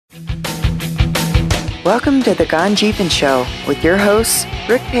Welcome to the Gone Jeepin' Show with your hosts,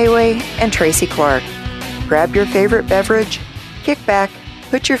 Rick Payway and Tracy Clark. Grab your favorite beverage, kick back,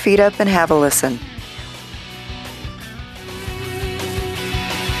 put your feet up, and have a listen.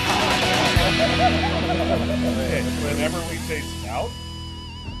 Whenever we say scout.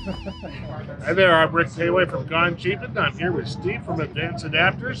 Hi there, I'm Rick Payway from Gone Jeepin'. I'm here with Steve from Advanced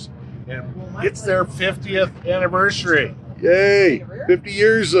Adapters, and it's their 50th anniversary. Yay! 50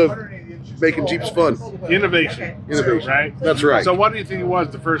 years of making Jeeps fun. Innovation, right? That's right. So what do you think it was,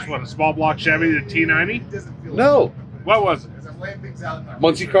 the first one? A small block Chevy, the T90? No. What was it?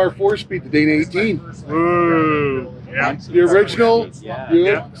 Muncie car 4-speed, the Dana 18. Ooh. Yeah. The original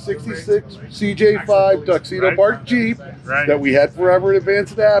Yeah. 66 CJ5 Tuxedo Right. Park Jeep Right. that we had forever in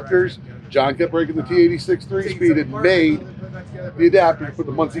Advanced Adapters. John kept breaking the T86 3-speed and made the adapter to put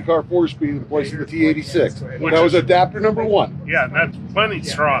the Muncie car 4-speed in place of the T86. That was adapter number 1. Yeah, that's plenty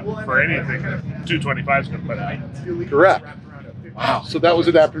strong for anything that 225 is going to put out. Correct. Wow. So that was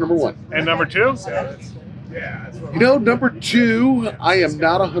adapter number 1. And number 2? You know, number 2, I am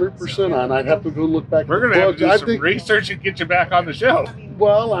not 100% on. I'd have to go look back. We're going to have to do some research and get you back on the show.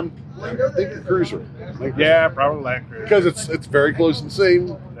 Well, I'm thinking Cruiser. Yeah, probably Land Cruiser. Because it's very close and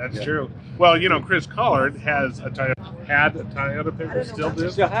same. That's true. Well, you know, Chris Collard had a Toyota pickup, still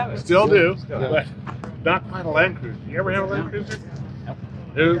do. Still have it. Still do, Still but not quite a Land Cruiser. You ever have a Land Cruiser?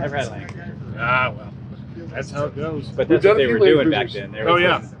 Nope. I've had Land Cruiser. Ah, well, that's how it goes. But We've that's what done a they few were Land doing back Cruisers. then. They Oh, were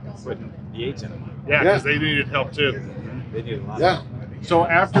yeah. putting the 8s in them. Yeah, because they needed help too. They needed a lot. Yeah. So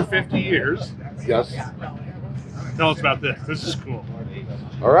after 50 years, Yes. tell us about this. This is cool.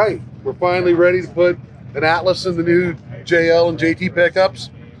 All right. We're finally ready to put an Atlas in the new JL and JT pickups.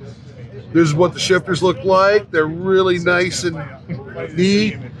 This is what the shifters look like. They're really nice and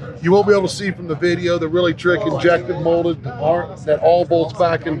neat. You won't be able to see from the video. They're really trick injected molded that all bolts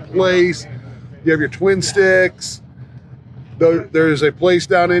back in place. You have your twin sticks. There's a place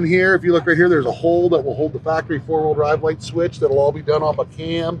down in here. If you look right here, there's a hole that will hold the factory 4-wheel drive light switch. That'll all be done off a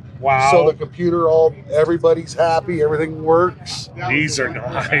cam. Wow. So the computer, everybody's happy. Everything works. These are nice.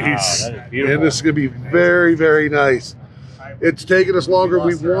 Wow, that is beautiful. And this is going to be very, very nice. It's taken us longer than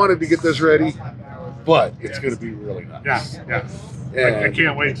we wanted to get this ready, but it's going to be really nice. Yeah. I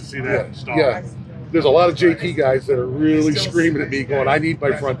can't wait to see that installed. Yeah. There's a lot of JT guys that are really screaming at me going, I need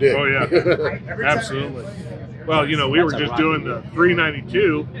my front end. Oh, yeah. Absolutely. Well, you know, we were just doing the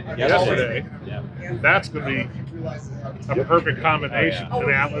 392 yesterday. Yeah. That's going to be a perfect combination. An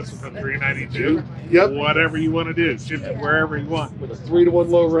Atlas with a 392. Yep. Whatever you want to do. Shift it wherever you want. With a 3-to-1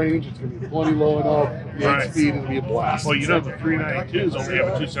 low range, it's going to be plenty low enough. The 8 Right. speed, it'll be a blast. Well, you know, the 392s only have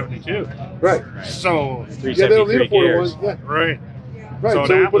a 272. Right. So, Yeah, they don't need a 373 4-to-1. gears. Yeah. right. Right. So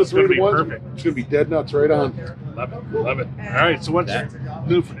So, an we put a Atlas is gonna be 3-to-1. perfect. It's going to be dead nuts right on. Love it. Love it. All right. So, what's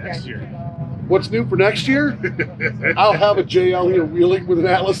new for next year? What's new for next year? I'll have a JL here wheeling with an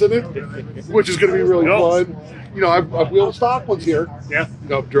Atlas in it, which is going to be really Cool. fun. You know, I've wheeled stock ones here. Yeah. You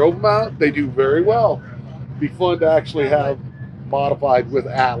know, drove them out. They do very well. Be fun to actually have modified with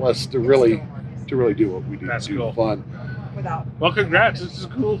Atlas to really do what we do. That's do cool. Fun. Well, congrats. This is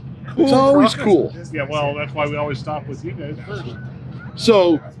cool. It's always process. cool. Yeah, well, that's why we always stop with you guys first.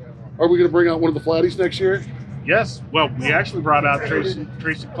 So, are we going to bring out one of the flatties next year? Yes. Well, we actually brought out Tracy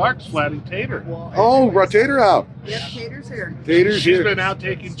Clark's flatty Tater. Oh, brought Tater out. Yep, Tater's here. Tater's She's here. been out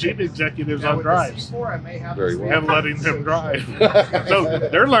taking Jeep executives on drives Very well. and letting them drive. So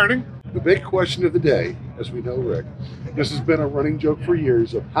they're learning. The big question of the day, as we know, Rick, this has been a running joke for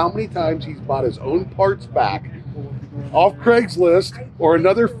years of how many times he's bought his own parts back off Craigslist or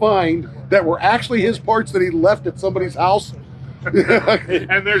another find that were actually his parts that he left at somebody's house. And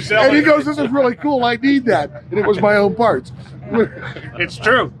they're selling. And he goes, "This is really cool. I need that." And it was my own parts. It's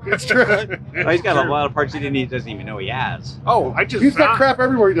true. It's true. Well, he's got a lot of parts he doesn't even know he has. Oh, I just He's got found, crap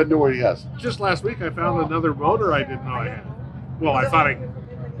everywhere he doesn't know what he has. just last week I found another motor I didn't know I had. Well, I thought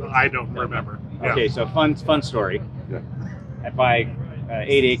I don't remember. Yeah. Okay, so fun story. Yeah. I buy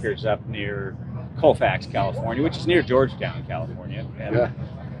 8 acres up near Colfax, California, which is near Georgetown, California. And Yeah.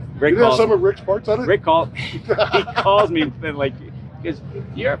 Rick Did it have calls, some of Rick's parts on it? Rick called. He calls me and like, because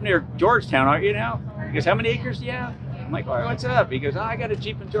you're up near Georgetown, aren't you now? He goes, how many acres do you have? I'm like, all right, what's up? He goes, I got a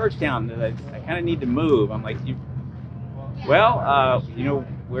Jeep in Georgetown that I kind of need to move. I'm like, you know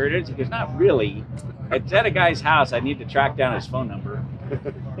where it is? He goes, not really. It's at a guy's house. I need to track down his phone number.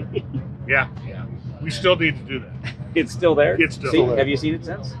 Yeah. We still need to do that. It's still there? It's still there. Have you seen it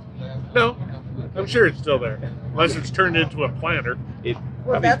since? No, I'm sure it's still there, unless it's turned into a planter.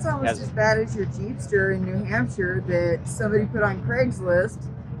 Well, that's almost as bad as your Jeepster in New Hampshire that somebody put on Craigslist,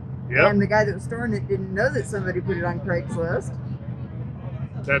 Yep. and the guy that was storing it didn't know that somebody put it on Craigslist.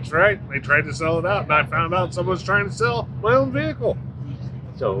 That's right. They tried to sell it out, and I found out someone was trying to sell my own vehicle.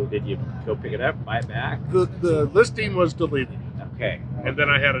 So did you go pick it up, buy it back? The listing was deleted. Okay. And then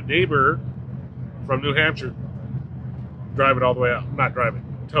I had a neighbor from New Hampshire drive it all the way out. Not drive it,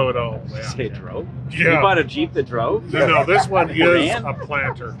 tow it all the way out. Say drove? Yeah. You bought a Jeep that drove? No, this one is Ran? a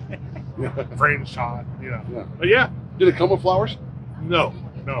planter. Frame shot, Yeah. But yeah, Did it come with flowers? no.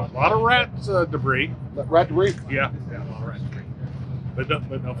 A lot of rats debris. Rat debris? Yeah, a lot of rat debris. But no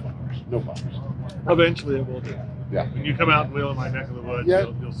flowers. No flowers. Eventually it will do. Yeah. When you come out and wheel in my neck of the woods, Yeah.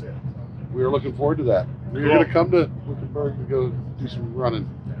 you'll see it. We were looking forward to that. We're Cool. going to come to Wickenburg to go do some running.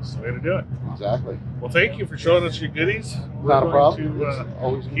 That's the way to do it. Exactly. Well, thank you for showing us your goodies. Not a We're problem. going It's to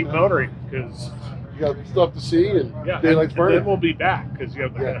always a good keep time. motoring because You got stuff to see and daylight's and burning. then we'll be back because you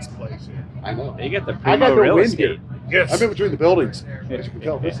have the Yeah. best place here. I know. You got the I got primo no real wind estate. here. Yes. I'm in between the buildings. As you can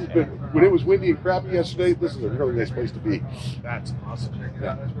tell, this has been, when it was windy and crappy yesterday, this is a really nice place to be. That's awesome.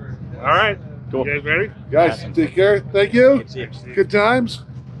 Yeah. All right. Cool. You guys ready? Guys, Awesome. take care. Thank you. Good to see you. Good times.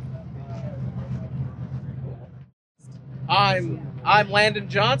 I'm Landon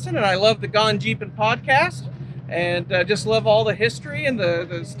Johnson, and I love the Gone Jeepin' podcast, and just love all the history and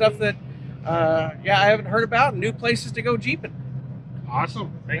the stuff that I haven't heard about, and new places to go jeeping.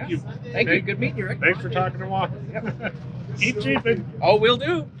 Awesome. Thank you. Thank you. Good meeting you, Rick. Thanks for talking and walking. Keep jeeping. Oh, will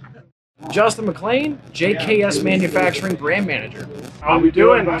do. Justin McLean, JKS Manufacturing Brand Manager. How we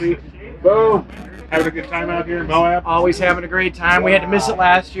doing, buddy? Boom. Having a good time out here in Moab? Always having a great time. We had to miss it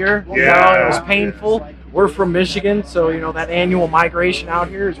last year. You Yeah. know, it was painful. We're from Michigan, so that annual migration out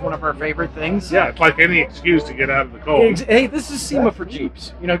here is one of our favorite things. Yeah, it's like any excuse to get out of the cold. Hey, this is SEMA for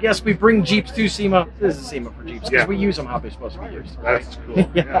Jeeps. Yes, we bring Jeeps to SEMA. This is SEMA for Jeeps because Yeah. we use them how they're supposed to be used. That's cool.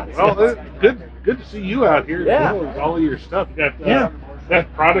 Yeah. Well, good to see you out here. Yeah. With all of your stuff. You got Yeah.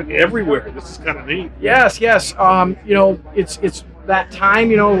 that product everywhere. This is kind of neat. Yes. It's that time.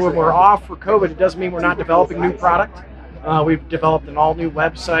 When we're off for COVID, it doesn't mean we're not developing new product. We've developed an all-new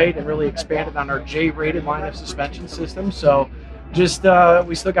website and really expanded on our J-rated line of suspension systems. So, we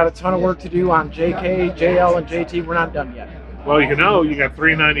still got a ton of work to do on JK, JL, and JT. We're not done yet. Well, you got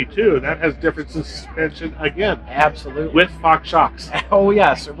 392, and that has different suspension again Absolutely. with Fox shocks. Oh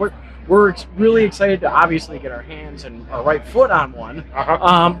yes, we're really excited to obviously get our hands and our right foot on one.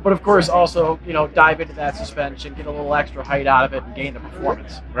 Uh-huh. But of course, also dive into that suspension, get a little extra height out of it, and gain the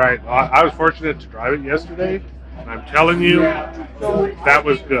performance. Right. Well, I was fortunate to drive it yesterday, and I'm telling you, that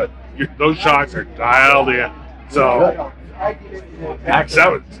was good. Those shocks are dialed in. So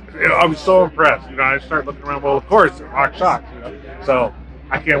Excellent. I was so impressed. I started looking around. Well, of course, they're Fox shocks. So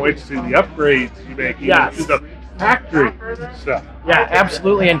I can't wait to see the upgrades you make even Yes. to the factory stuff. Yeah,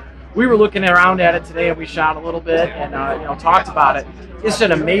 absolutely. And we were looking around at it today, and we shot a little bit and talked about it. It's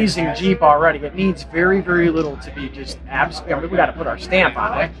an amazing Jeep already. It needs very, very little to be just absolutely. We got to put our stamp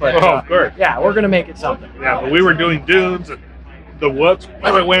on it, but Of course. yeah, we're gonna make it something. Yeah, but we were doing dunes and the whoops.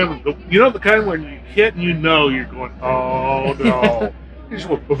 The kind when you hit and you're going, oh no. You just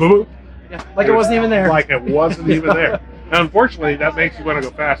went, boop, boop, boop. Yeah, like it wasn't even there. Like it wasn't even there. Now, unfortunately, that makes you want to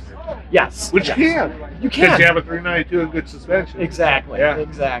go faster. Yes, Which yes. you can. You Because can. you have a 392 and good suspension. Exactly. Yeah.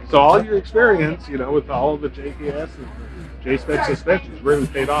 Exactly. So all your experience, with all of the JKS and J-Spec suspensions really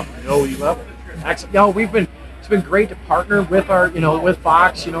paid off at the OE level. Excellent. It's been great to partner with our, with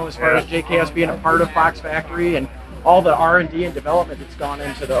Fox, as far as JKS being a part of Fox Factory and all the R&D and development that's gone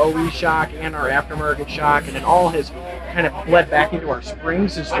into the OE shock and our aftermarket shock, and then all has kind of bled back into our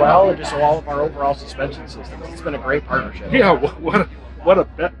springs as well, and just all of our overall suspension systems. It's been a great partnership. Yeah, what a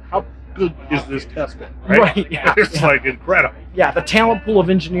bet. How good is this test bed? Right, yeah, It's yeah. like incredible. Yeah, the talent pool of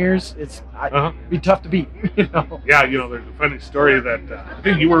engineers, it'd be tough to beat. Yeah, there's a funny story that I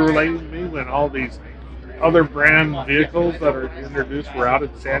think you were relating to me when all these other brand vehicles that are introduced were out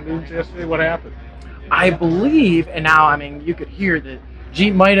at Sand Dunes yesterday. What happened? I believe, and now, you could hear that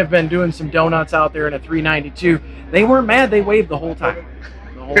Jeep might have been doing some donuts out there in a 392. They weren't mad. They waved the whole time.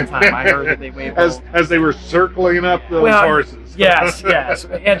 The whole time. I heard that they waved the whole as they were circling up those horses. Yes.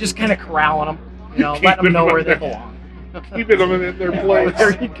 Yeah, just kind of corralling them, letting them know where they belong. Keeping them in their place.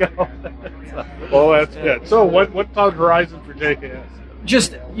 There you go. Well, that's good. So what's on the horizon for JKS?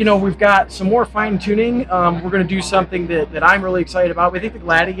 Just, we've got some more fine tuning. We're going to do something that I'm really excited about. We think the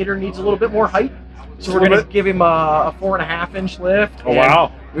Gladiator needs a little bit more height. So we're going to give him a 4.5-inch lift. Oh,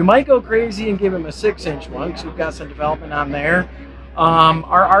 wow. We might go crazy and give him a 6-inch one because we've got some development on there.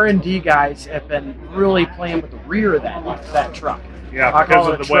 Our R&D guys have been really playing with the rear of that truck. Yeah, I because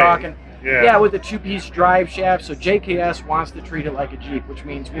call of it a the truck. weight. And, Yeah. with the 2-piece drive shaft. So JKS wants to treat it like a Jeep, which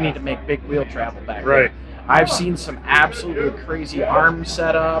means we need to make big wheel travel back there. Right. I've seen some absolutely crazy arm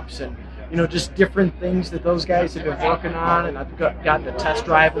setups and just different things that those guys have been working on, and I've gotten to test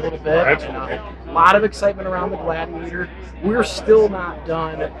drive a little bit. That's And, great. a lot of excitement around the Gladiator. We're still not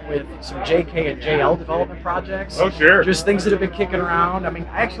done with some JK and JL development projects. Oh, sure. Just things that have been kicking around. I mean,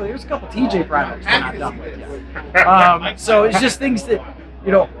 actually, there's a couple TJ projects we're not done with yet. So it's just things that,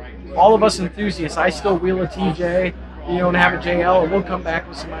 all of us enthusiasts, I still wheel a TJ, and have a JL, and we'll come back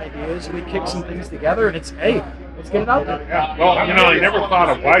with some ideas, and we kick some things together, and it's, hey, let's get it out there. Yeah. Well, I never thought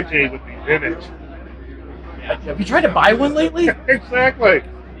a YJ would be vintage. Have you tried to buy one lately? Exactly.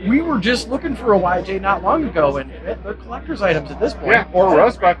 We were just looking for a YJ not long ago, and they're collector's items at this point. Yeah, or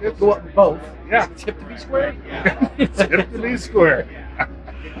rust buckets. Both. Yeah. Tip to be squared. Tip to be square.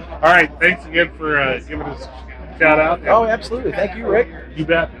 All right. Thanks again for giving us a shout out. Oh, absolutely. Thank you, Rick. You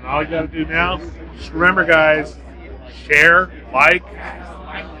bet. And all you got to do now, just remember, guys, share, like,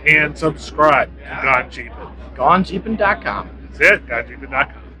 and subscribe to Gone Jeepin'. GoneJeepin.com. That's it,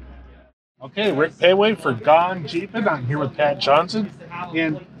 GoneJeepin.com. Okay, Rick Payway for Gone Jeepin'. I'm here with Pat Johnson.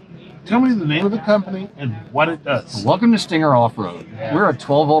 And tell me the name of the company and what it does. Welcome to Stinger Off-Road. We're a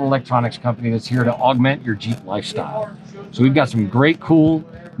 12-volt electronics company that's here to augment your Jeep lifestyle. So we've got some great, cool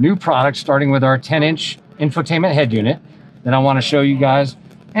new products, starting with our 10-inch infotainment head unit that I want to show you guys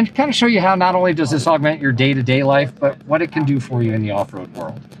and kind of show you how not only does this augment your day-to-day life, but what it can do for you in the off-road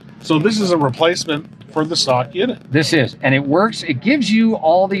world. So this is a replacement for the stock unit. This is, and it works. It gives you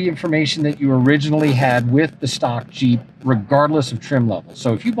all the information that you originally had with the stock Jeep, regardless of trim level.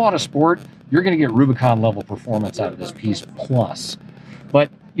 So if you bought a Sport, you're going to get Rubicon level performance out of this piece plus. But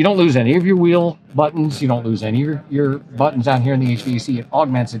you don't lose any of your wheel buttons. You don't lose any of your buttons down here in the HVAC. It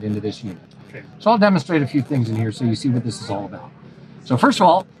augments it into this unit. Okay. So I'll demonstrate a few things in here so you see what this is all about. So first of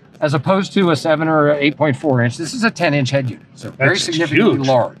all, as opposed to a 7 or 8.4 inch, this is a 10-inch head unit. So very That's significantly huge.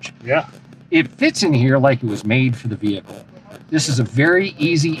 large. Yeah. It fits in here like it was made for the vehicle. This is a very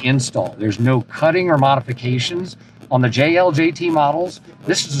easy install. There's no cutting or modifications. On the JL, JT models,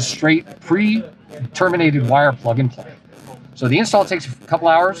 this is a straight pre-terminated wire plug and play. So the install takes a couple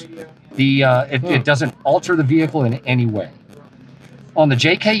hours. It doesn't alter the vehicle in any way. On the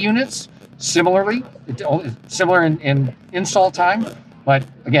JK units, similarly, similar in install time, but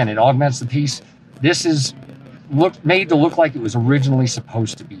again, it augments the piece. This is made to look like it was originally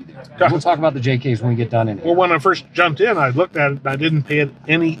supposed to be there. We'll talk about the JKs when we get done in here. Well, when I first jumped in, I looked at it and I didn't pay it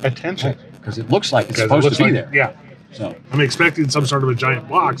any attention. Because it looks like it's Because it supposed looks to be like- there. Yeah. So, I'm expecting some sort of a giant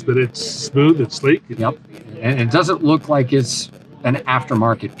box, but it's smooth, it's sleek. yep. And it doesn't look like it's an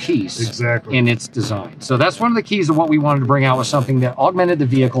aftermarket piece Exactly. in its design. So that's one of the keys of what we wanted to bring out, was something that augmented the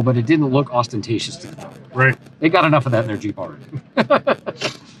vehicle, but it didn't look ostentatious to the driver. Right. They got enough of that in their Jeep already.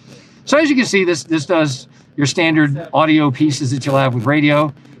 So as you can see, this does your standard audio pieces that you'll have with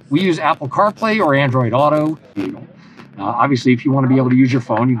radio. We use Apple CarPlay or Android Auto. Obviously, if you want to be able to use your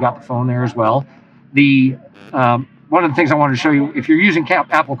phone, you've got the phone there as well. One of the things I wanted to show you, if you're using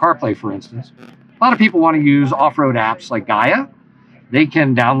Apple CarPlay, for instance, a lot of people want to use off-road apps like Gaia. They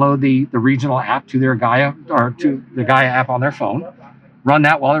can download the regional app to their Gaia, or to the Gaia app on their phone, run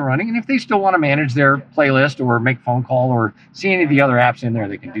that while they're running. And if they still want to manage their playlist or make a phone call or see any of the other apps in there,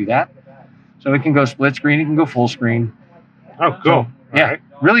 they can do that. So it can go split screen, it can go full screen. Oh, cool. Yeah, All right.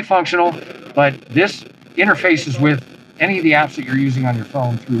 really functional, but this interfaces with any of the apps that you're using on your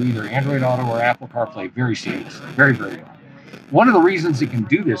phone through either Android Auto or Apple CarPlay very seamlessly, very, very well. One of the reasons it can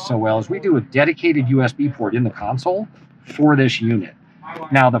do this so well is we do a dedicated USB port in the console for this unit.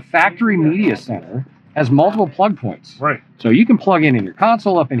 Now, the factory media center has multiple plug points. Right. So you can plug in your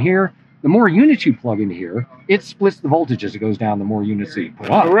console up in here. The more units you plug into here, it splits the voltage as it goes down, the more units that you put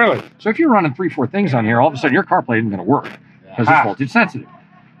on. Oh, really? So if you're running 3-4 things on here, all of a sudden your CarPlay isn't going to work because it's voltage sensitive.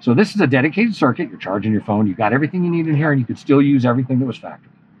 So this is a dedicated circuit. You're charging your phone. You've got everything you need in here, and you could still use everything that was factory.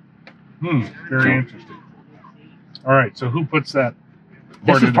 Very interesting. All right. So who puts that?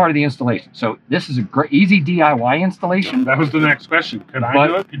 This is part of the installation. So this is a great, easy DIY installation, That was the next question. Can I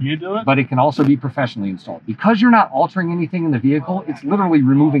do it? Can you do it? but it can also be professionally installed. Because you're not altering anything in the vehicle, it's literally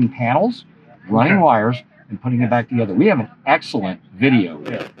removing panels, running Okay. wires, and putting it back together. We have an excellent video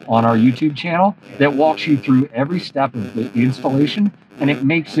on our YouTube channel that walks you through every step of the installation, and it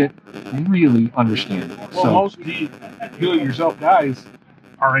makes it really understandable. Well, So most do-it-yourself guys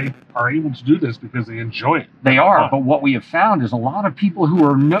are able to do this because they enjoy it. they are, but what we have found is a lot of people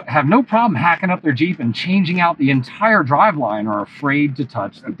who have no problem hacking up their Jeep and changing out the entire driveline are afraid to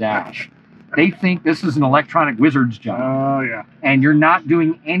touch the dash. They think this is an electronic wizard's job. Oh, yeah. And you're not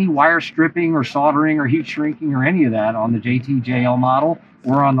doing any wire stripping or soldering or heat shrinking or any of that on the JT JL model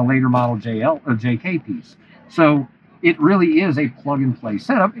or on the later model JL or JK piece. So it really is a plug-and-play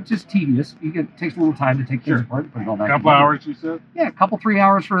setup. It's just tedious. It takes a little time to take things apart and put it all back A couple together. hours, you said? Yeah, a couple, 3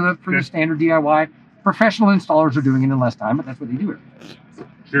 hours for the standard DIY. Professional installers are doing it in less time, but that's what they do it.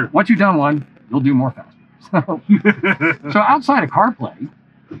 Sure. Once you've done one, you'll do more faster. So outside of CarPlay,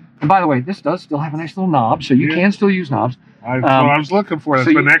 and by the way, this does still have a nice little knob, so you can still use knobs. That's what I was looking for. That's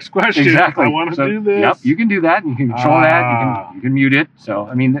so my next question. Exactly. I want to So, do this. Yep, you can do that. You can control that. You can mute it. So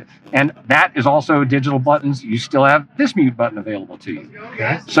I mean, and that is also digital buttons. You still have this mute button available to you.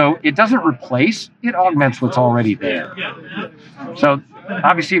 Okay. So it doesn't replace; it augments what's already there. So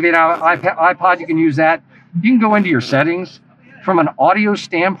obviously, if you have an iPod, you can use that. You can go into your settings. From an audio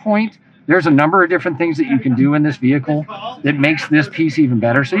standpoint, there's a number of different things that you can do in this vehicle that makes this piece even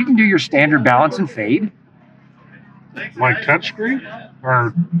better. So you can do your standard balance and fade. Like touchscreen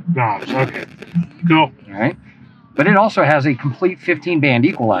or knobs? Okay. Cool. All right. But it also has a complete 15-band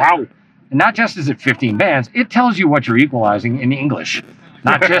equalizer. Wow. And not just is it 15 bands, it tells you what you're equalizing in English,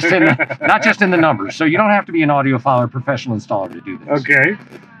 not just in the numbers. So you don't have to be an audiophile or professional installer to do this. Okay.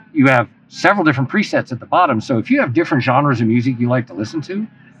 You have several different presets at the bottom. So if you have different genres of music you like to listen to,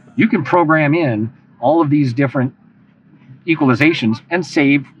 you can program in all of these different equalizations and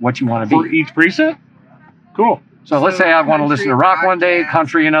save what you want to For be. each preset? Cool. So let's say I want to listen to rock one day,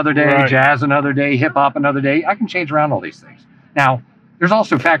 country another day, Right. jazz another day, hip hop another day. I can change around all these things. Now, there's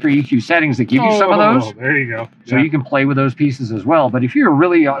also factory EQ settings that give you some of those. There you go. So you can play with those pieces as well. But if you're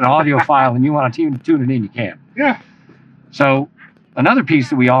really an audiophile and you want to tune it in, you can. Yeah. So another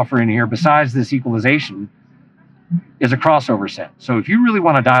piece that we offer in here, besides this equalization, is a crossover set. So if you really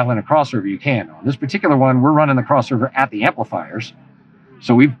want to dial in a crossover, you can. On this particular one, we're running the crossover at the amplifiers.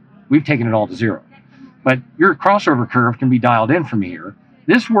 So we've taken it all to 0. But your crossover curve can be dialed in from here.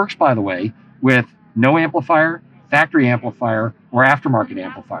 This works, by the way, with no amplifier, factory amplifier, or aftermarket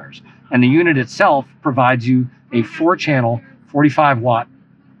amplifiers. And the unit itself provides you a 4-channel, 45-watt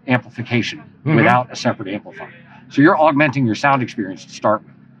amplification without a separate amplifier. So you're augmenting your sound experience to start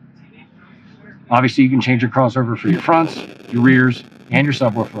with. Obviously, you can change your crossover for your fronts, your rears, and your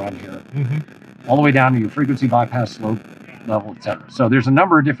subwoofer on here, all the way down to your frequency bypass, slope, level, etc. So there's a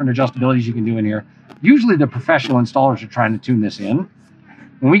number of different adjustabilities you can do in here. Usually the professional installers are trying to tune this in.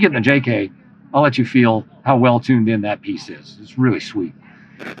 When we get in the JK, I'll let you feel how well tuned in that piece is. It's really sweet.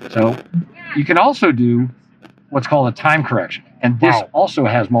 So you can also do what's called a time correction. And this also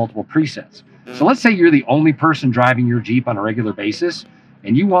has multiple presets. So let's say you're the only person driving your Jeep on a regular basis,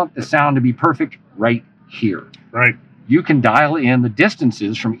 and you want the sound to be perfect right here. Right. You can dial in the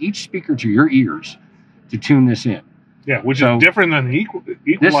distances from each speaker to your ears to tune this in. Yeah, which is different than the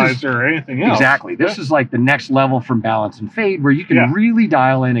equalizer or anything else. Exactly. This is like the next level from balance and fade, where you can really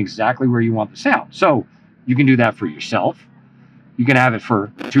dial in exactly where you want the sound. So you can do that for yourself. You can have it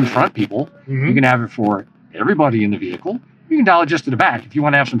for 2 front people. You can have it for everybody in the vehicle. You can dial it just to the back. If you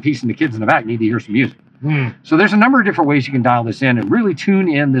want to have some peace and the kids in the back need to hear some music. So there's a number of different ways you can dial this in and really tune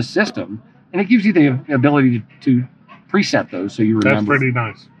in this system. And it gives you the ability to preset those so you remember. That's pretty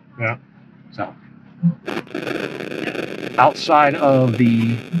nice. Yeah. So outside of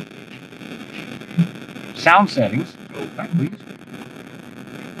the sound settings, go back please,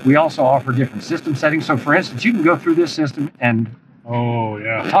 we also offer different system settings. So for instance, you can go through this system and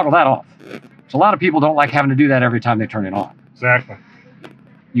toggle that off. So a lot of people don't like having to do that every time they turn it on. Exactly.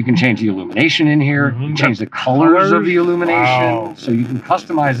 You can change the illumination in here. You can change the colors of the illumination. So you can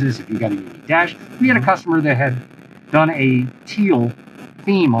customize this if you've got a unique dash. We had a customer that had done a teal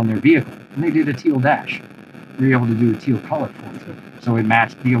theme on their vehicle, and they did a teal dash. We were able to do a teal color for them, so it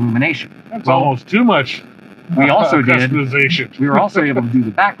matched the illumination. That's almost too much. We also did. Customization. We were also able to do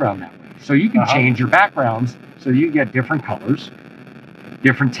the background that way. So you can change your backgrounds so you get different colors,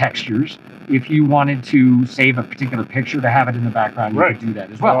 different textures. If you wanted to save a particular picture to have it in the background, you could do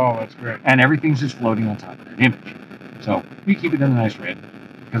that as well. Oh, that's great. And everything's just floating on top of that image. So we keep it in a nice red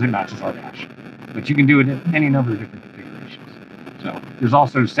because it matches our dash. But you can do it in any number of different configurations. So there's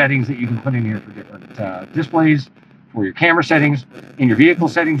also settings that you can put in here for different displays, for your camera settings. In your vehicle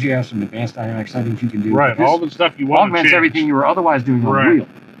settings, you have some advanced dynamic settings you can do. Right, all the stuff you want to augments change. everything you were otherwise doing on the wheel.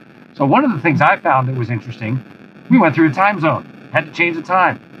 So one of the things I found that was interesting, we went through a time zone, had to change the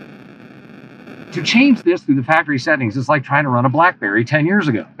time. To change this through the factory settings, it's like trying to run a BlackBerry 10 years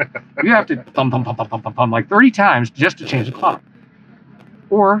ago. You have to thumb like 30 times just to change the clock.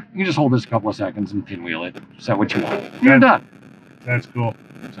 Or you can just hold this a couple of seconds and pinwheel it, set what you want. You're done. That's cool.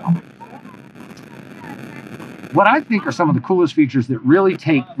 So, what I think are some of the coolest features that really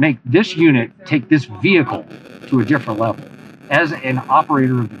make this unit, take this vehicle to a different level. As an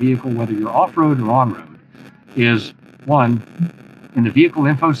operator of the vehicle, whether you're off-road or on-road, is one, in the vehicle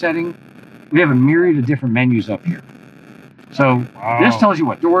info setting, we have a myriad of different menus up here. So Wow. this tells you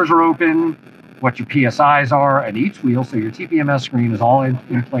what doors are open, what your PSIs are at each wheel. So your TPMS screen is all in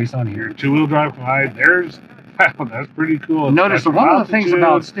place on here. Your two-wheel drive glide. There's wow, that's pretty cool. Notice That's one of the things altitude.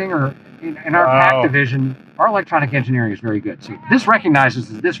 about Stinger in our Wow. pack division, our electronic engineering is very good. So this recognizes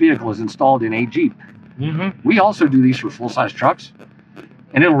that this vehicle is installed in a Jeep. Mm-hmm. We also do these for full-size trucks,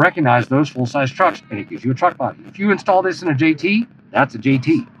 and it'll recognize those full-size trucks, and it gives you a truck body. If you install this in a JT, that's a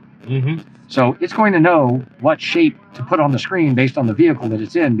JT. Mm-hmm. So it's going to know what shape to put on the screen based on the vehicle that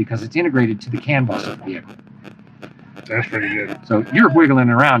it's in because it's integrated to the CAN bus of the vehicle. That's pretty good. So you're wiggling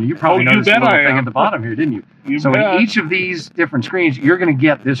around. You probably Oh, you noticed the bet little I thing am. at the bottom here, didn't you? You So bet. in each of these different screens, you're going to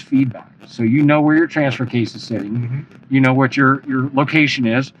get this feedback. So you know where your transfer case is sitting. Mm-hmm. You know what your location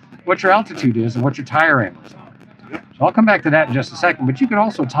is, what your altitude is, and what your tire angles are. Yep. So I'll come back to that in just a second, but you can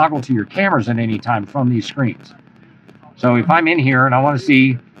also toggle to your cameras at any time from these screens. So if I'm in here and I want to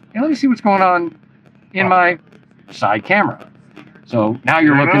see, let me see what's going on in my side camera. So now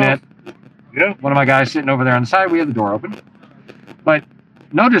you're Fair looking enough. at Yeah. one of my guys sitting over there on the side. We have the door open. But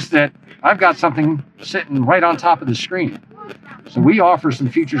notice that I've got something sitting right on top of the screen. So we offer some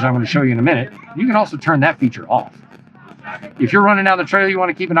features I'm going to show you in a minute. You can also turn that feature off. If you're running down the trail, you want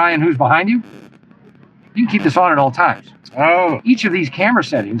to keep an eye on who's behind you, you can keep this on at all times. Oh. Each of these camera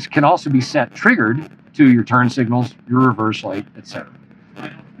settings can also be set triggered to your turn signals, your reverse light, etc.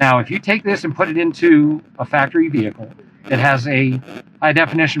 Now, if you take this and put it into a factory vehicle that has a high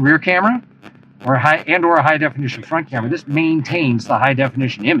definition rear camera or a high definition front camera, this maintains the high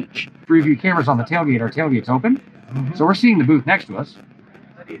definition image. Three of your cameras on the tailgate, our tailgate's open. Mm-hmm. So we're seeing the booth next to us,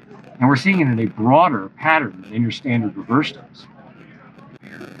 and we're seeing it in a broader pattern than your standard reverse does.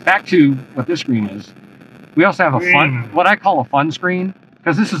 Back to what this screen is, we also have a fun, what I call a fun screen,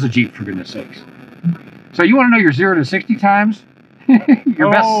 because this is a Jeep, for goodness sakes. So you want to know your 0 to 60 times,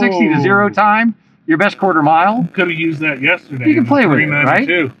 your best 60 to 0 time, your best quarter mile. Could have used that yesterday. You can play with it, right?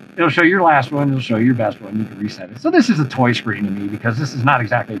 392. It'll show your last one, it'll show your best one, you can reset it. So this is a toy screen to me, because this is not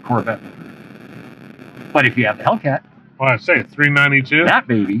exactly a Corvette. But if you have the Hellcat, Well, I say 392. that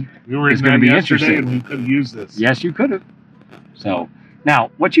baby, We were is in gonna that be yesterday, interesting. and we could have used this. yes, you could have. So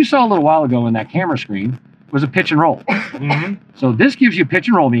now, what you saw a little while ago in that camera screen was a pitch and roll. Mm-hmm. So this gives you a pitch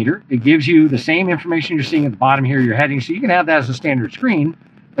and roll meter. It gives you the same information you're seeing at the bottom here, your heading. So you can have that as a standard screen.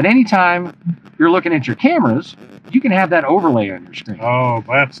 But anytime you're looking at your cameras, you can have that overlay on your screen. Oh,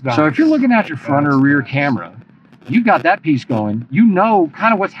 that's nice. So if you're looking at your front or That's rear nice. camera, you've got that piece going. You know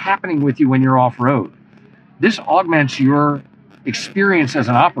kind of what's happening with you when you're off-road. This augments your experience as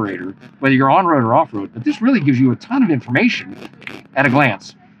an operator, whether you're on-road or off-road. But this really gives you a ton of information at a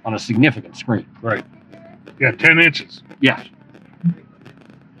glance on a significant screen. Right. Yeah, 10 inches. Yes.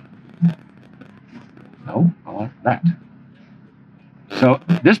 No, I want that. So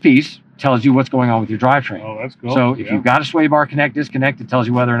this piece tells you what's going on with your drivetrain. Oh, that's cool. So if you've got a sway bar connect, disconnect, it tells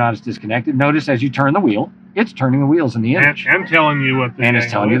you whether or not it's disconnected. Notice as you turn the wheel, it's turning the wheels in the image. and telling you what the And it's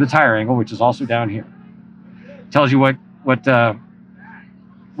angle telling you the is. tire angle, which is also down here. Tells you what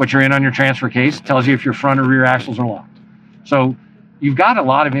you're in on your transfer case. Tells you if your front or rear axles are locked. So you've got a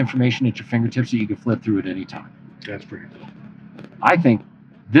lot of information at your fingertips that you can flip through at any time. That's pretty cool. I think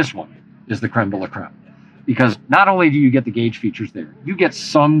this one is the creme de la creme. Because not only do you get the gauge features there, you get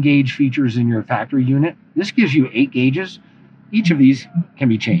some gauge features in your factory unit. This gives you 8 gauges. Each of these can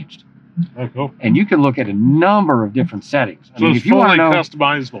be changed. Oh, cool. And you can look at a number of different settings. So it's if you want fully to know,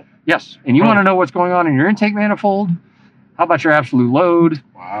 customizable. yes, and you Right. want to know what's going on in your intake manifold, how about your absolute load,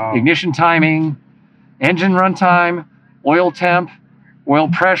 Wow. ignition timing, engine runtime, oil temp, oil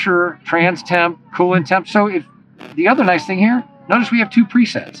pressure, trans temp, coolant temp. So if the other nice thing here, notice we have 2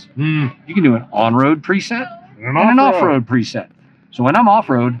 presets. Mm. You can do an on-road preset And and an off-road preset. So when I'm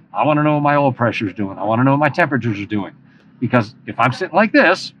off-road, I want to know what my oil pressure is doing. I want to know what my temperatures are doing. Because if I'm sitting like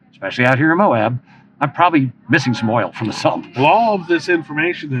this, especially out here in Moab, I'm probably missing some oil from the sump. Well, all of this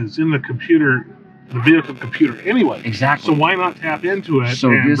information is in the computer, the vehicle computer anyway. Exactly. So why not tap into it So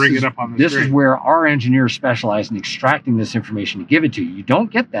and this bring is, it up on the this screen? is where our engineers specialize in extracting this information to give it to you. You don't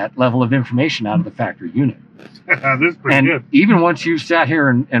get that level of information out of the factory unit. This is pretty And good. even once you've sat here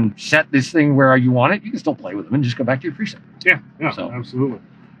and set this thing where you want it, you can still play with them and just go back to your preset. Yeah, so- absolutely.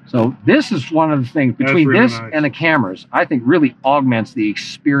 So this is one of the things That's between really this nice. and the cameras, I think really augments the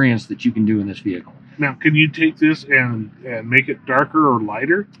experience that you can do in this vehicle. Now, can you take this and make it darker or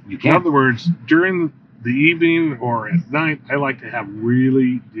lighter? You In can. other words, during the evening or at night, I like to have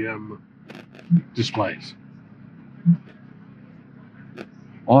really dim displays.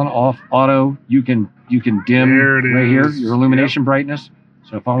 On, off, auto, you can dim There it right here, is. your illumination brightness.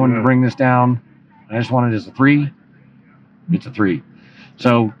 So if I wanted to Yeah. bring this down, I just want it as a 3, it's a 3.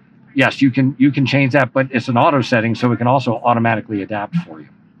 So yes, you can change that, but it's an auto setting, so it can also automatically adapt for you.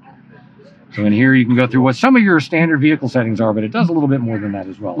 So in here, you can go through what some of your standard vehicle settings are, but it does a little bit more than that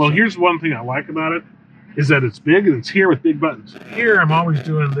as well. Well, So here's one thing I like about it, is that it's big and it's here with big buttons. Here, I'm always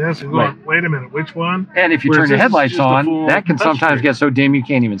doing this and going, Right. wait a minute, which one? and if you Whereas turn your this is headlights just a on, full that can touch sometimes screen. get so dim you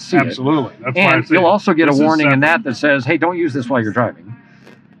can't even see it. Absolutely. That's why I And say you'll also get a this is warning in separate. that says, hey, don't use this while you're driving.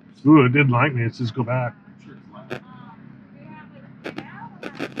 Ooh, it didn't like me. It says go back.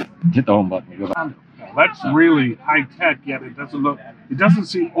 Hit the home button. Go back. That's really high tech, yet it doesn't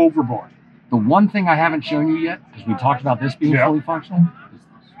seem overboard. The one thing I haven't shown you yet, because we talked about this being Yeah. fully functional, is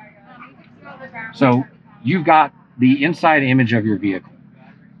this. So you've got the inside image of your vehicle.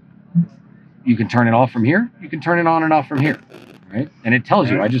 You can turn it off from here. You can turn it on and off from here, right? And it tells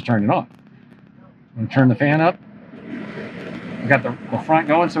you, Right. I just turned it on. I'm gonna turn the fan up. We got the front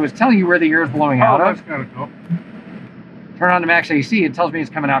going, so it's telling you where the air is blowing out Oh, of. that's kind of cool. Turn on the max AC, it tells me it's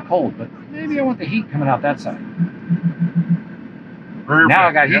coming out cold, but maybe I want the heat coming out that side. Rear Now I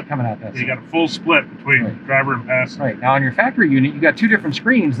view, got yep. heat coming out that You side. got a full split between Right. driver and passenger. Right, now on your factory unit, you got two different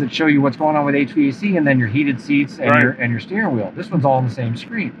screens that show you what's going on with HVAC and then your heated seats and Right. your steering wheel. This one's all on the same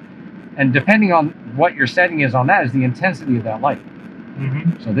screen. And depending on what your setting is on that is the intensity of that light.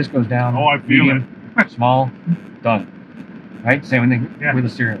 Mm-hmm. So this goes down, Oh, I feel medium, small, done. Right, same thing Yeah. with the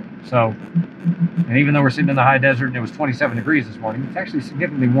steering wheel. So, and even though we're sitting in the high desert and it was 27 degrees this morning, it's actually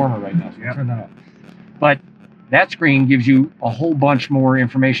significantly warmer right now, so we'll Yeah. turn that off. But that screen gives you a whole bunch more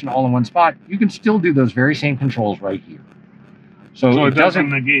information all in one spot. You can still do those very same controls right here. So it doesn't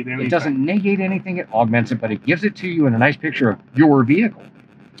negate anything. it doesn't negate anything, it augments it, but it gives it to you in a nice picture of your vehicle.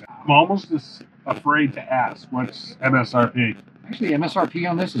 I'm almost just afraid to ask what's MSRP. Actually, MSRP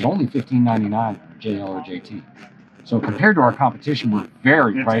on this is only $15.99 on JL or JT. So compared to our competition, we're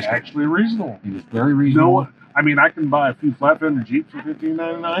very It's priced. actually reasonable. It is very reasonable. No, I mean I can buy a few flat fender Jeeps for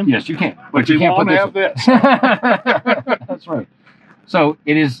 $15.99. Yes, you can. but you you can't won't put have this. this. That's right. So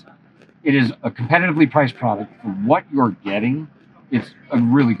it is a competitively priced product for what you're getting. It's a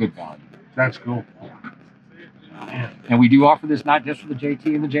really good value. That's cool. And we do offer this not just for the JT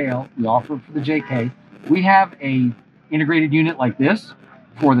and the JL. We offer it for the JK. We have a integrated unit like this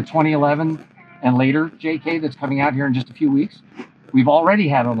for the 2011 and later JK that's coming out here in just a few weeks. We've already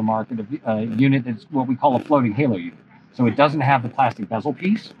had on the market a unit that's what we call a floating halo unit. So it doesn't have the plastic bezel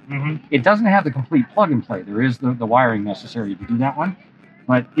piece. Mm-hmm. It doesn't have the complete plug and play. There is the wiring necessary to do that one,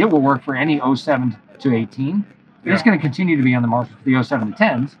 but it will work for any 07 to 18. Yeah. It's going to continue to be on the market for the 07 to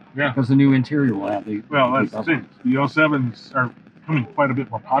 10s Yeah. because the new interior will have the Well, complete that's the bezel. thing. The 07s are becoming quite a bit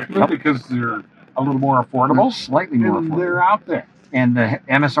more popular Yep. because they're a little more They're affordable. slightly more And affordable. they're out there. And the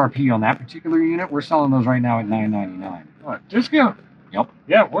MSRP on that particular unit, we're selling those right now at $9.99. Discount. Yep.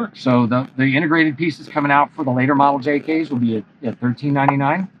 Yeah, it works. So the integrated pieces coming out for the later model JKs will be at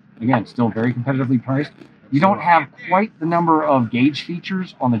 $13.99. Again, still very competitively priced. You don't have quite the number of gauge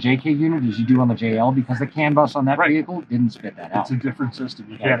features on the JK unit as you do on the JL because the CAN bus on that Right. vehicle didn't spit that out. It's a different system.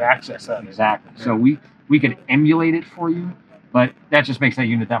 You Yeah. can't access that. Exactly. So we could emulate it for you, but that just makes that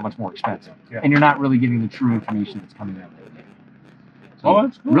unit that much more expensive. Yeah. And you're not really getting the true information that's coming out of it. So Oh,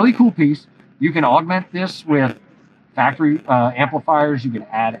 that's cool. really cool piece. You can augment this with factory amplifiers. You can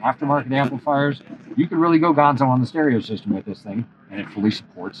add aftermarket amplifiers. You can really go gonzo on the stereo system with this thing, and it fully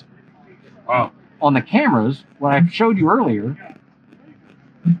supports it. Wow. On the cameras, what I showed you earlier,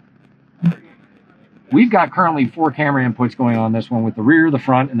 we've got currently 4 camera inputs going on this one with the rear, the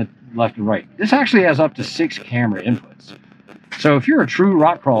front, and the left and right. This actually has up to 6 camera inputs. So if you're a true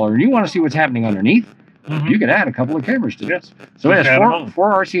rock crawler and you want to see what's happening underneath, you can add a couple of cameras to this. So it Just has add 'em on.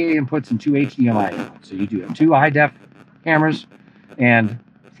 four RCA inputs and 2 HDMI inputs. So you do have 2 high-def cameras and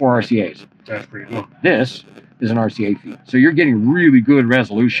 4 RCAs. That's pretty cool. This is an RCA feed. So you're getting really good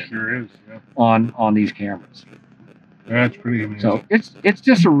resolution Sure is. Yeah. on these cameras. That's pretty amazing. So it's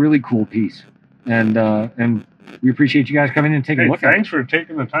just a really cool piece. And we appreciate you guys coming in and taking hey, a look at it. thanks for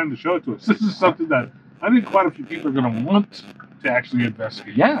taking the time to show it to us. This is something that I think quite a few people are going to want to actually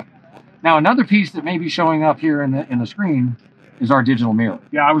investigate. Yeah. Now another piece that may be showing up here in the screen is our digital mirror.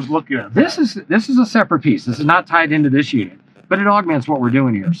 Yeah, I was looking at This is a separate piece. This is not tied into this unit, but it augments what we're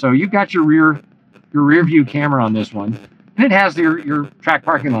doing here. So you've got your rear view camera on this one, and it has your track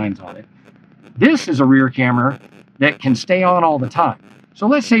parking lines on it. This is a rear camera that can stay on all the time. So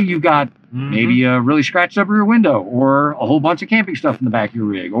let's say you've got maybe a really scratched up rear window, or a whole bunch of camping stuff in the back of your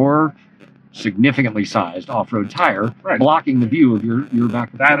rig, or significantly sized off-road tire Right. blocking the view of your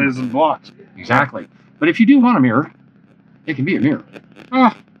back. that isn't blocked. Exactly. But if you do want a mirror, it can be a mirror.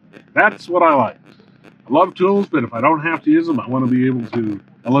 Ah, that's what I like. I love tools, but if I don't have to use them, I want to be able to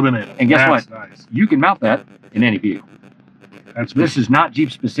eliminate them. And guess That's what? Nice. You can mount that in any vehicle. This is not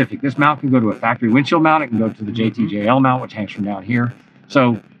Jeep specific. This mount can go to a factory windshield mount. It can go to the JTJL mount, which hangs from down here.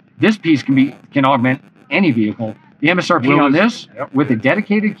 So this piece can augment any vehicle. The MSRP on this, with a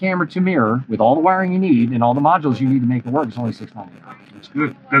dedicated camera to mirror, with all the wiring you need and all the modules you need to make it work, is only $699. It's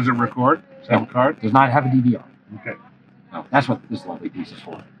good. Does it record? Does it have a card? Does not have a DVR. Okay. No, that's what this lovely piece is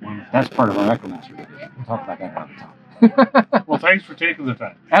for. That's part of our EchoMaster division. We'll talk about that another time. Well, thanks for taking the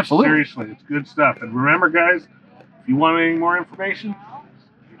time. Absolutely. Seriously, it's good stuff. And remember, guys, if you want any more information,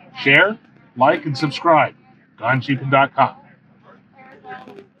 share, like, and subscribe. GoneJeepin.com.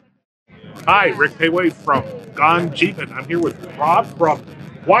 Hi, Rick Payway from Gone Jeepin'. I'm here with Rob from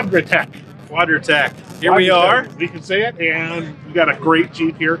Quadratech. Here we are. We can say it, and we got a great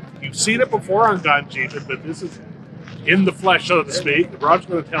Jeep here. You've seen it before on Gone Jeepin', but this is in the flesh, so to speak. Rob's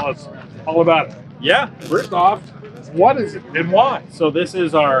going to tell us all about it. Yeah. First off, what is it and why? So this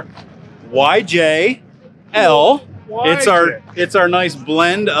is our YJL. It's our nice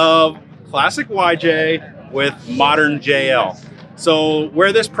blend of classic YJ with modern JL. So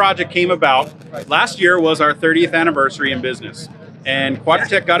where this project came about, last year was our 30th anniversary in business. And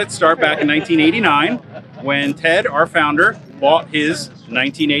Quadratech got its start back in 1989 when Ted, our founder, bought his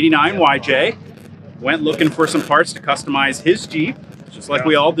 1989 YJ, went looking for some parts to customize his Jeep, just like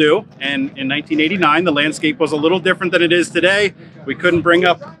we all do. And in 1989, the landscape was a little different than it is today. We couldn't bring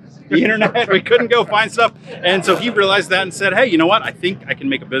up the internet. We couldn't go find stuff. And so he realized that and said, hey, you know what? I think I can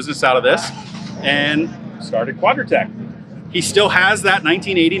make a business out of this. And started Quadratech. He still has that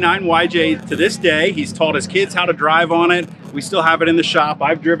 1989 YJ to this day. He's taught his kids how to drive on it. We still have it in the shop.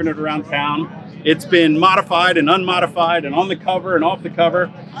 I've driven it around town. It's been modified and unmodified and on the cover and off the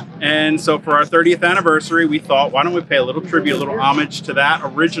cover. And so for our 30th anniversary, we thought, why don't we pay a little tribute, a little homage to that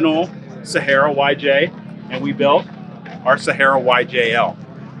original Sahara YJ, and we built our Sahara YJL.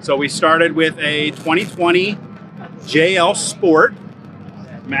 So we started with a 2020 JL Sport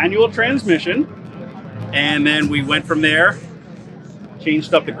manual transmission, and then we went from there,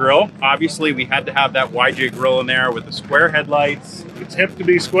 changed up the grille. Obviously, we had to have that YJ grille in there with the square headlights. It's hip to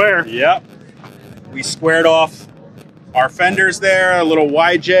be square. Yep. We squared off our fenders there, a little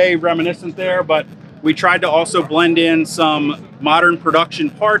YJ reminiscent there, but we tried to also blend in some modern production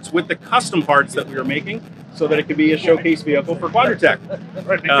parts with the custom parts that we were making so that it could be a showcase vehicle for Quadratech.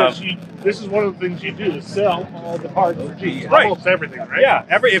 Right, because this is one of the things you do, is sell all the parts for Jeeps. Right. Almost everything, right? Yeah,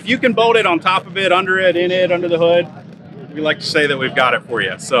 if you can bolt it on top of it, under it, in it, under the hood, we like to say that we've got it for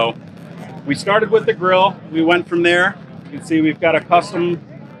you. So we started with the grille. We went from there. You can see we've got a custom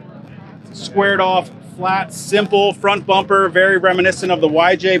squared off, flat, simple front bumper, very reminiscent of the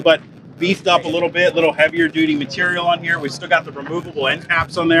YJ, but beefed up a little bit, little heavier duty material on here. We still got the removable end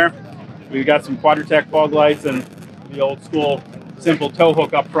caps on there. We've got some Quadratech fog lights and the old school simple tow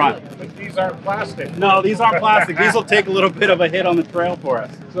hook up front. But these aren't plastic. No, these aren't plastic. These will take a little bit of a hit on the trail for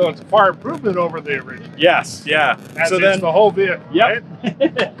us. So it's a far improvement over the original. Yes, yeah. As so is then the whole vehicle, Yep.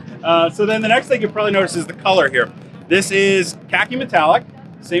 right? So then the next thing you'll probably notice is the color here. This is khaki metallic,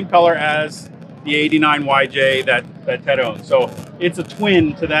 same color as the 89 YJ that Ted owns. So it's a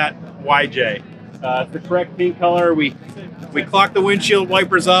twin to that YJ. It's the correct paint color. We clocked the windshield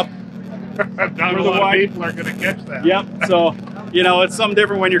wipers up. Not a lot of people are going to catch that. Yep. So, you know, it's something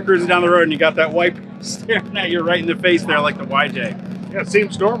different when you're cruising down the road and you got that wipe staring at you right in the face there like the YJ. Yeah, it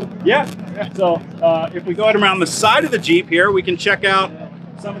seems normal. Yeah. So if we go around the side of the Jeep here, we can check out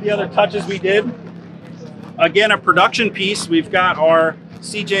some of the other touches we did. Again, a production piece. We've got our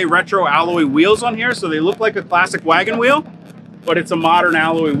CJ Retro alloy wheels on here, so they look like a classic wagon wheel, but it's a modern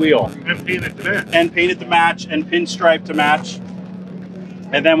alloy wheel. And painted to match. And painted to match, and pinstripe to match.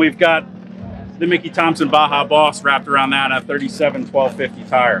 And then we've got the Mickey Thompson Baja Boss wrapped around that, a 37 1250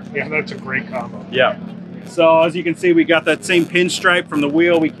 tire. Yeah, that's a great combo. Yeah. So as you can see, we got that same pinstripe from the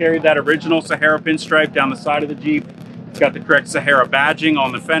wheel. We carried that original Sahara pinstripe down the side of the Jeep. It's got the correct Sahara badging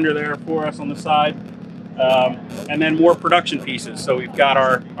on the fender there for us on the side. And then more production pieces. So we've got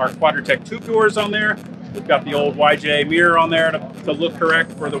our Quadratech tube doors on there. We've got the old YJ mirror on there to look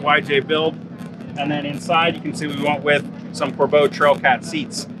correct for the YJ build. And then inside you can see we went with some Corbeau Trailcat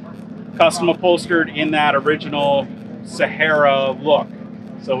seats. Custom upholstered in that original Sahara look.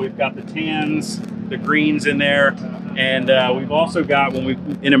 So we've got the tans, the greens in there, and we've also got,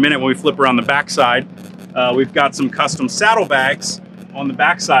 in a minute when we flip around the back side, we've got some custom saddlebags on the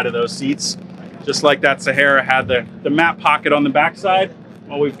back side of those seats. Just like that Sahara had the map pocket on the back side.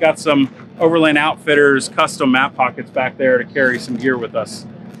 Well, we've got some Overland Outfitters custom map pockets back there to carry some gear with us.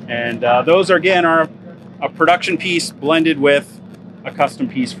 And those are, again, are a production piece blended with a custom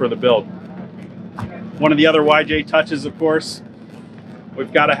piece for the build. One of the other YJ touches, of course,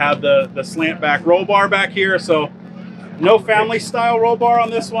 we've got to have the slant back roll bar back here. So No family style roll bar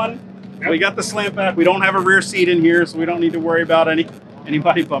on this one. Yep. We got the slant back. We don't have a rear seat in here, so we don't need to worry about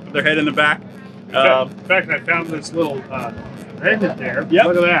anybody bumping their head in the back. In fact, I found this little pendant there. Yep.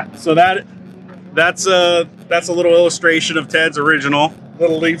 Look at that. So that's a little illustration of Ted's original.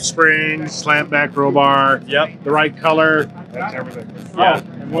 Little leaf springs, slant back roll bar. Yep. The right color. That's everything. Yeah.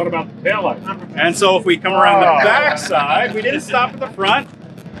 Oh, and what about the taillight? And so if we come around the back side, we didn't stop at the front.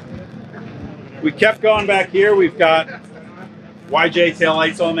 We kept going back here. We've got YJ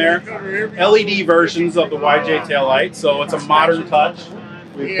taillights on there. LED versions of the YJ taillight, so it's a modern touch.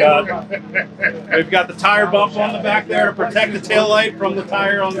 We've got the tire bump on the back there to protect the taillight from the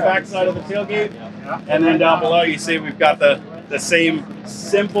tire on the back side of the tailgate. And then down below you see we've got the same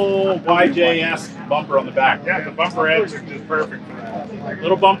simple YJ-esque bumper on the back. Yeah, the bumperettes are just perfect for that.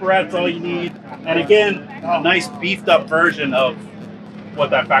 Little bumperette's all you need. And again, a nice beefed up version of what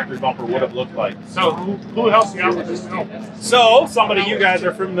that factory bumper would have looked like. So who helps you out with this film? So, somebody you guys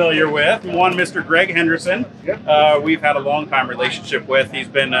are familiar with, one Mr. Greg Henderson. Yep. We've had a long time relationship with. He's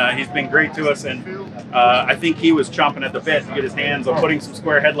been great to us, and I think he was chomping at the bit to get his hands on putting some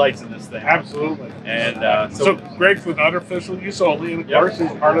square headlights in this thing. Absolutely. And so Greg's with unofficial use only, and of course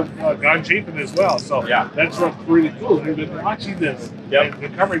he's part of Gone Jeeping as well. So yeah, that's what's really cool. We've been watching this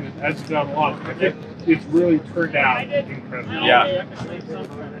and covering it as it's gone along. I think it's really turned out incredible. Yeah.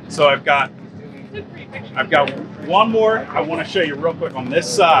 So I've got one more I want to show you real quick on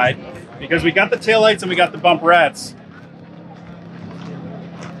this side, because we got the taillights and we got the bumperettes,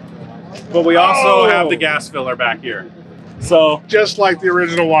 but we also have the gas filler back here. So just like the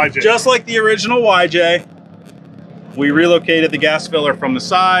original YJ. Just like the original YJ, we relocated the gas filler from the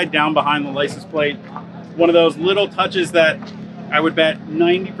side down behind the license plate. One of those little touches that I would bet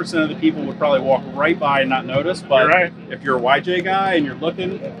 90% of the people would probably walk right by and not notice. But right. If you're a YJ guy and you're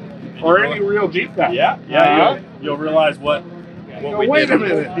looking, or any real Jeep guy, you'll realize what we wait did.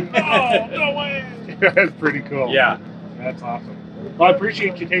 Wait a minute! No way! That's pretty cool. Yeah, that's awesome. Well, I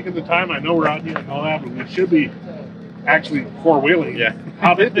appreciate you taking the time. I know we're out here in Moab, but we should be actually four-wheeling. Yeah.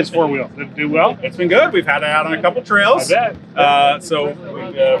 How did this four-wheel? Did it do well? It's been good. We've had it out on a couple trails. I bet. So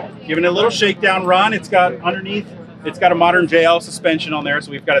we've given it a little shakedown run. It's got a modern JL suspension on there.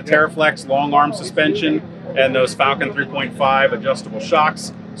 So we've got a TerraFlex long arm suspension and those Falcon 3.5 adjustable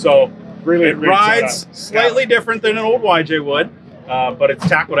shocks. So really, it rides slightly different than an old YJ would, but it's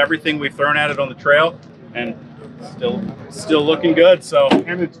tackled everything we've thrown at it on the trail, and still looking good. So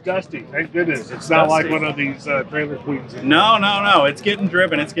and it's dusty. Thank goodness. It's not like one of these trailer queens. No. It's getting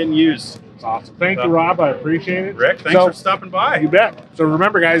driven. It's getting used. It's awesome. Thank you, Rob. I appreciate it. Rick, thanks for stopping by. You bet. So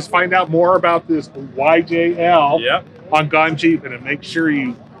remember, guys, find out more about this YJL on Gone Jeeping, and make sure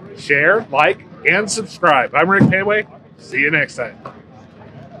you share, like, and subscribe. I'm Rick Payway. See you next time.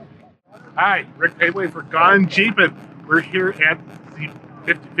 Hi, Rick Payway for Gone Jeeping. We're here at the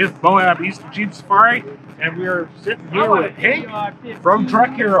 55th Moab Easter Jeep Safari, and we are sitting here with Hank from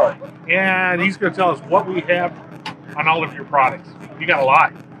Truck Hero, and he's going to tell us what we have on all of your products. You got a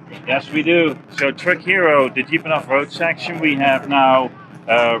lot. Yes, we do. So Truck Hero, the Jeep and Off-Road section, we have now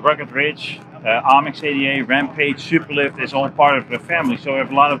Rugged Ridge, Amex ADA, Rampage, Superlift is all part of the family. So we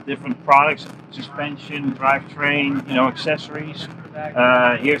have a lot of different products, suspension, drivetrain, accessories.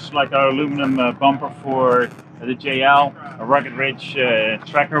 Here's like our aluminum bumper for the JL, a Rugged Ridge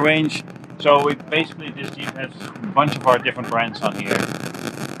tracker range. So this Jeep has a bunch of our different brands on here.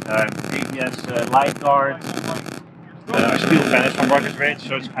 ABS light guard, steel finish from Rugged Ridge,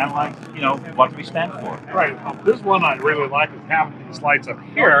 so it's kind of like, what we stand for. Right. Well, this one I really like is having these lights up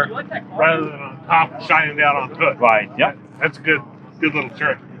here rather than on top shining down on hood. Right, yep. That's a good little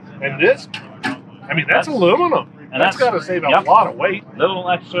trick. And this, that's aluminum. And that's got to save a lot of weight. A little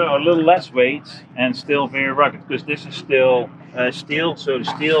less weight, and still very rugged, because this is still steel, so the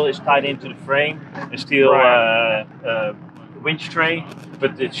steel is tied into the frame, the steel winch tray,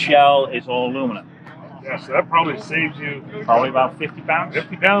 but the shell is all aluminum. Yeah, so that probably saves you probably about 50 pounds.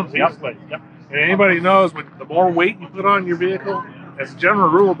 50 pounds easily. Yep. And anybody knows, the more weight you put on your vehicle, as a general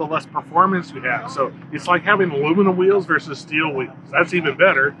rule, the less performance you have. So it's like having aluminum wheels versus steel wheels. That's even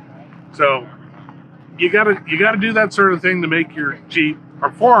better. So you gotta do that sort of thing to make your Jeep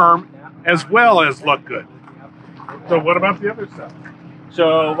perform as well as look good. So what about the other stuff?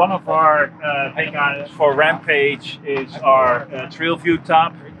 So one of our big items for Rampage is our Trail View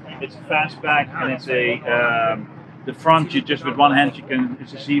top. It's a fastback, and it's the front. You just with one hand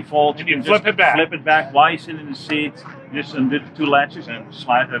it's a Z fold. You can flip it back. Flip it back while you sit in the seat. Just undo the two latches and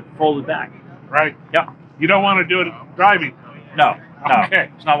fold it back. Right. Yeah. You don't want to do it driving. No. Okay.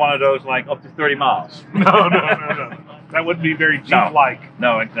 It's not one of those like up to 30 miles. No. That wouldn't be very Jeep-like.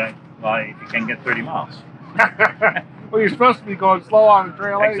 No, exactly. Well, if you can get 30 miles. Well, you're supposed to be going slow on the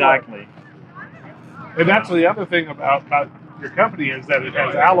trail anyway. Exactly. And that's the other thing about your company is that it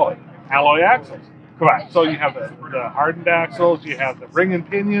has alloy axles. Correct. So you have the hardened axles, you have the ring and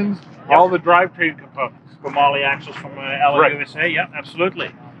pinions, all the drivetrain components. Chromoly axles from LA USA, yeah,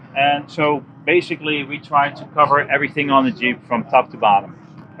 absolutely. And so basically we try to cover everything on the Jeep from top to bottom.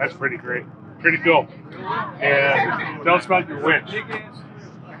 That's pretty great. Pretty cool. And tell us about your winch.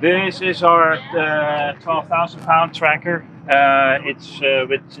 This is our 12,000 pound tracker. It's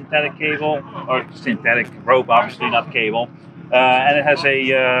with synthetic cable, or synthetic rope, obviously not cable. And it has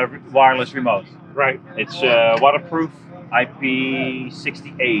a wireless remote. Right. It's waterproof,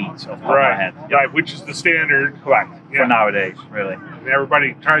 IP68 off the top of my head. Yep. Right, which is the standard. Correct. For nowadays, really. And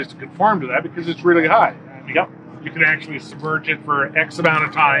everybody tries to conform to that because it's really high. Yep. You can actually submerge it for X amount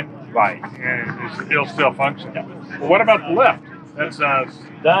of time. Right. And it'll still function. Yep. Well, what about the lift? That's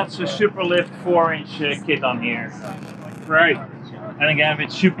a Superlift 4-inch kit on here. Right. And again,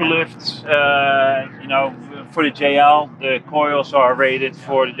 with Superlift, for the JL, the coils are rated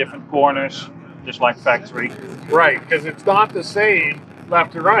for the different corners, just like factory. Right, because it's not the same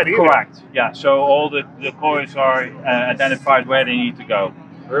left to right either. Correct. Yeah. So all the coils are identified where they need to go.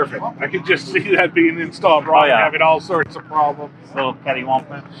 Perfect. I could just see that being installed wrong, having all sorts of problems. Little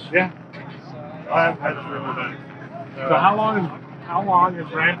cattywampus. Yeah. That's really nice. So how long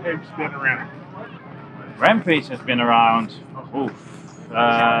has Rampage been around? Rampage has been around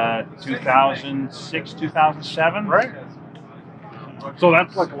 2006, 2007. Right. So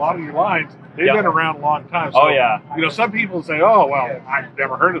that's like a lot of your lines. They've been around a long time. So, some people say, oh, well, I've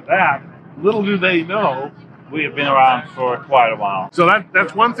never heard of that. Little do they know. We have been around for quite a while. So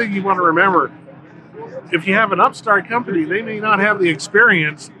that's one thing you want to remember. If you have an upstart company, they may not have the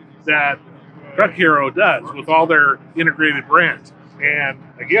experience that Truck Hero does with all their integrated brands. And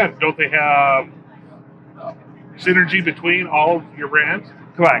again, don't they have synergy between all of your brands?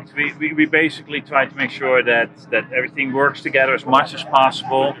 Correct. We basically try to make sure that everything works together as much as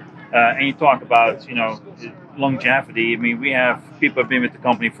possible. And you talk about, longevity. I mean, we have people who have been with the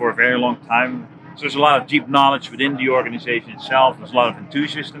company for a very long time. So there's a lot of deep knowledge within the organization itself. There's a lot of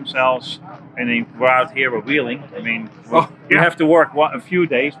enthusiasts themselves. And then we're out here, we're wheeling. I mean, we have to work a few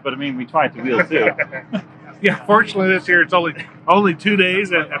days, but I mean, we try to wheel too. Yeah, fortunately this year it's only 2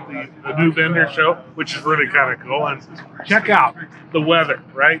 days at the new vendor show, which is really kind of cool. And check out the weather,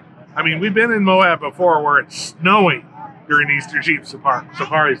 right? I mean, we've been in Moab before where it's snowing during Easter Jeep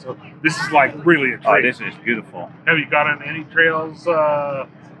Safari, so this is like really a treat. Oh, this is beautiful. Have you got on any trails,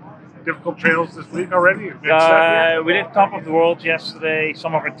 difficult trails this week already? We did Top of the World yesterday.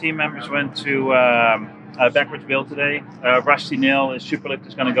 Some of our team members went to Backwards Bill today. Rusty Nail, Superlift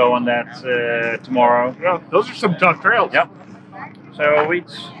is going to go on that tomorrow. Well, those are some tough trails. Yep. So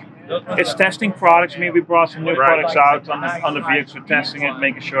it's testing products. I mean, we brought some new products out on the vehicles. We're testing it,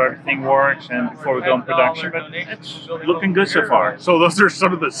 making sure everything works, and before we go in production. But it's looking good so far. So those are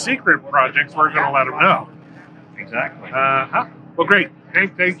some of the secret projects we're going to let them know. Exactly. Well, great.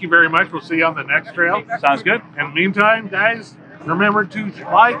 Hank, thank you very much. We'll see you on the next trail. Sounds good. In the meantime, guys, remember to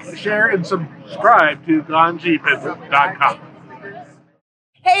like, share, and subscribe to GoneJeepin.com.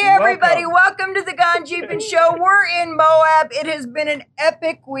 Hey everybody, welcome to the Gone Jeepin' Show. We're in Moab. It has been an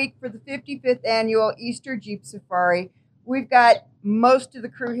epic week for the 55th annual Easter Jeep Safari. We've got most of the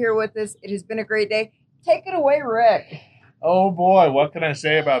crew here with us. It has been a great day. Take it away, Rick. Oh boy, what can I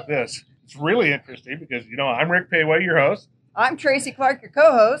say about this? It's really interesting because, I'm Rick Payway, your host. I'm Tracy Clark, your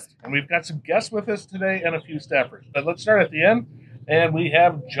co-host. And we've got some guests with us today and a few staffers. But let's start at the end. And we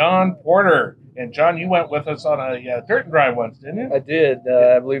have John Porter. And John, you went with us on a dirt and drive once, didn't you? I did.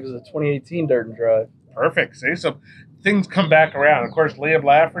 I believe it was a 2018 dirt and drive. Perfect. See, so things come back around. Of course, Liam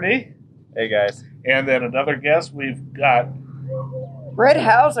Lafferty. Hey, guys. And then another guest, we've got Brett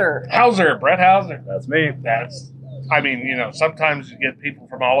Hauser. Brett Hauser. That's me. Sometimes you get people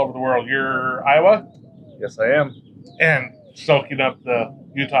from all over the world. You're Iowa? Yes, I am. And soaking up the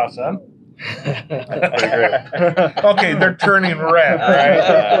Utah sun. Pretty great. Okay, they're turning red,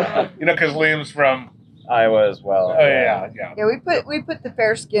 right? Because Liam's from Iowa as well. Oh yeah. Yeah, we put the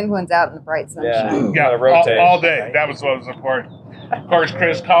fair-skinned ones out in the bright sunshine. Yeah, rotate. all day. That was what was important. Of course,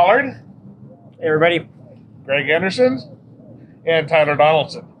 Chris Collard. Hey, everybody. Greg Anderson. And Tyler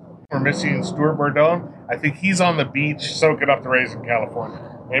Donaldson. We're missing Stuart Bordone. I think he's on the beach soaking up the rays in California.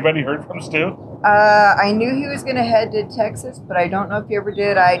 Anybody heard from Stu? I knew he was going to head to Texas, but I don't know if he ever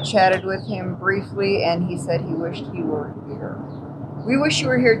did. I chatted with him briefly, and he said he wished he were here. We wish you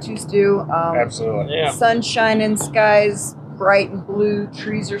were here too, Stu. Absolutely. Yeah. Sun shining, skies bright and blue,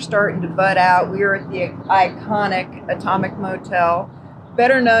 trees are starting to bud out. We are at the iconic Atomic Motel,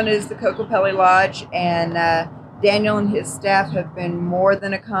 better known as the Cocopelli Lodge, and Daniel and his staff have been more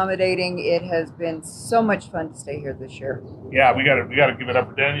than accommodating. It has been so much fun to stay here this year. Yeah, we gotta give it up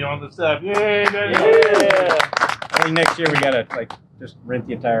for Daniel on the staff. Yay, Daniel! Yeah. I think next year we gotta just rent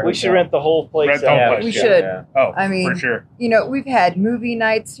the entire. We should rent the whole place Rent the whole out. place, We yeah. should. Yeah. Oh, I mean, for sure. You know, we've had movie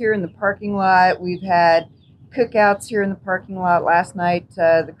nights here in the parking lot. We've had cookouts here in the parking lot. Last night,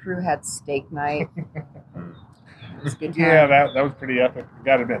 the crew had steak night. It was a good time. Yeah, that was pretty epic.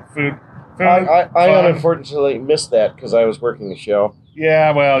 Gotta admit, food. I fun. unfortunately missed that because I was working the show.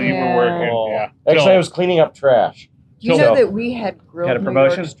 Yeah, well, you Yeah. were working. Oh. Yeah. Actually, I was cleaning up trash. You know that we had grilled Got a New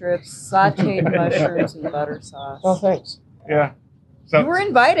promotion? York strips, sauteed mushrooms, and butter sauce. Oh, thanks. Yeah. You were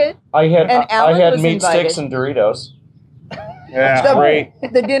invited. I had And Alan I had was meat invited. sticks and Doritos. Yeah. The, Great.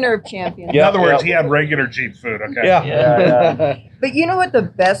 the dinner of champions. In other words, he had regular Jeep food. Okay. Yeah. But you know what the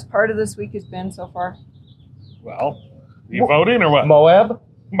best part of this week has been so far? Well, you voting or what? Moab.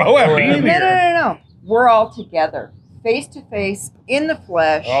 Moab being here. No. We're all together, face to face, in the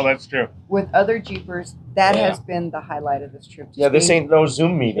flesh, Oh, that's true. with other Jeepers. That Yeah. has been the highlight of this trip. Yeah, this ain't no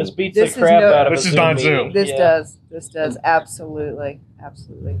Zoom meeting. This beats This the is crap no- out of This a is Zoom not meeting. Zoom. This Yeah. does. This does. Absolutely.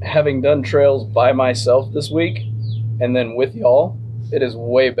 Absolutely. Having done trails by myself this week and then with y'all, it is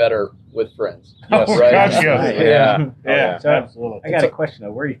way better with friends. Oh, right? gosh, yes. Yeah. Yeah, So, absolutely. I got a question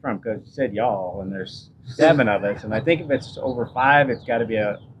though. Where are you from? Because you said y'all, and there's 7 of us, and I think if it's over 5, it's got to be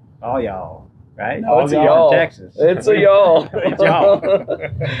all y'all, right? No, all it's a y'all y'all. from Texas. It's a y'all. It's y'all.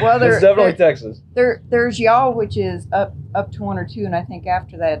 Well, It's definitely Texas. there's y'all, which is up to 1 or 2, and I think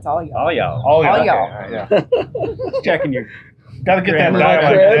after that it's all y'all. All y'all. All y'all. All y'all. Okay, yeah. Just checking your. Got to get that Grammar.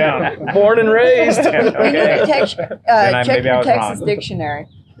 dialect Cred. down. Born and raised. You need to check Then check maybe I your was Texas wrong. dictionary.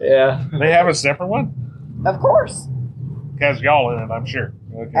 Yeah. They have a separate one? Of course. Has y'all in it, I'm sure.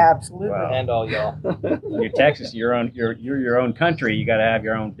 Okay. Absolutely. Wow. And all y'all. You're Texas. You're your own country. You got to have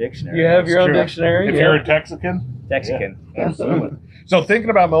your own dictionary. You have your That's own true. dictionary. If yeah. you're a Texican, Texican. absolutely. So thinking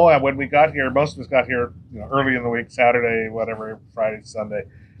about Moab, when we got here, most of us got here early in the week, Saturday, whatever, Friday, Sunday,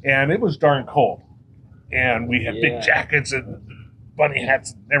 and it was darn cold. And we had Yeah. big jackets and bunny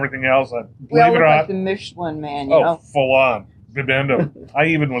hats and everything else. We all Believe it look or like not, the Michelin man, you oh, know. full on. Bibendo. I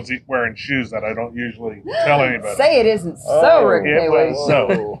even was wearing shoes that I don't usually tell anybody. Say it isn't so, Oh, Rick It Dayway. was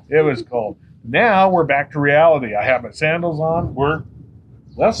so. It was cold. Now we're back to reality. I have my sandals on.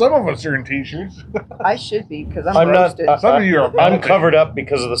 Some of us are in t-shirts. I should be, because I'm, I'm not. roasted. Some of you are. I'm covered up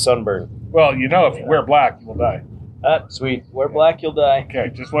because of the sunburn. Well, if you wear black, you will die. Sweet. Wear black, you'll die. Okay,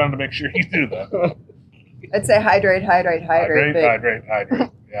 just wanted to make sure you do that. I'd say hydrate, hydrate, hydrate, but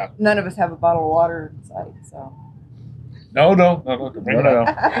Hydrate. Yeah. none of us have a bottle of water in sight, so. No. Bring it up.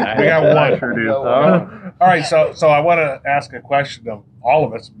 We got one. Sure do. All right, so I want to ask a question of all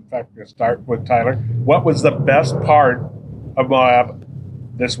of us. In fact, we're going to start with Tyler. What was the best part of Moab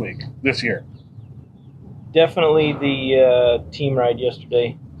this year? Definitely the team ride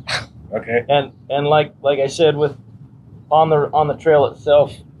yesterday. Okay. And like I said, with on the trail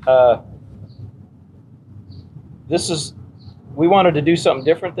itself, we wanted to do something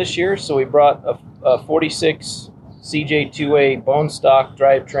different this year, so we brought a 46 CJ2A bone stock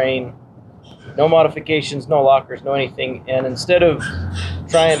drivetrain, no modifications, no lockers, no anything. And instead of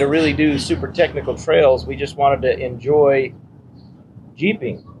trying to really do super technical trails, we just wanted to enjoy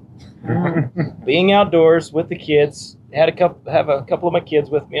jeeping, being outdoors with the kids. Have a couple of my kids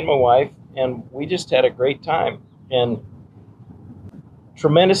with me and my wife, and we just had a great time and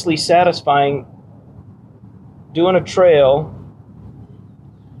tremendously satisfying doing a trail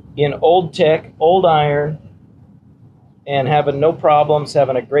in old tech, old iron, and having no problems,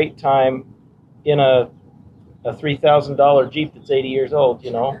 having a great time in a $3,000 Jeep that's 80 years old,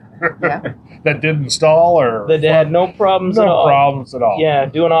 Yeah. That didn't stall or that had no problems at all. No problems at all. Yeah,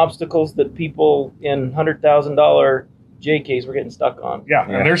 doing obstacles that people in $100,000 JKs were getting stuck on. Yeah,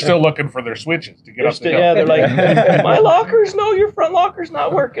 and they're still looking for their switches to get up the hill. Yeah, they're like, my lockers, no, your front locker's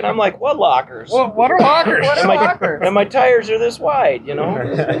not working. I'm like, what lockers? Well, what are lockers? What are lockers? And my tires are this wide,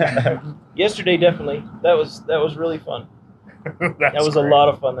 Yesterday, definitely. That was really fun. That was a lot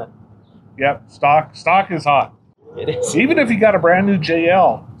of fun. Yep, stock is hot. It is. Even if you got a brand new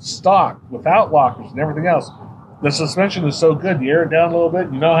JL stock without lockers and everything else, the suspension is so good. You air it down a little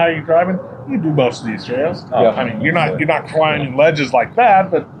bit. You know how you're driving. You do most of these trails. I mean, you're not climbing ledges like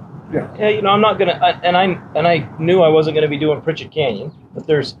that, but yeah. I'm not gonna. I knew I wasn't gonna be doing Pritchett Canyon, but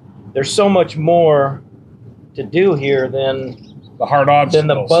there's so much more to do here than the hard obstacles, than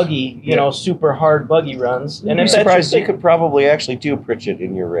the buggy, super hard buggy runs. And I'm if that's surprised your you could probably actually do Pritchett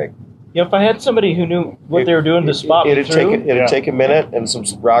in your rig. if I had somebody who knew what they were doing to spot me It'd through, take a minute and some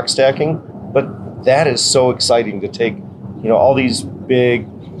rock stacking, but that is so exciting to take, all these big,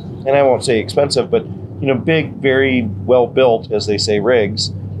 and I won't say expensive, but big, very well built, as they say,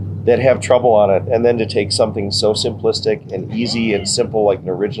 rigs that have trouble on it, and then to take something so simplistic and easy and simple like an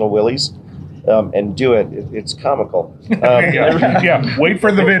original Willys and do it, it's comical. Yeah, wait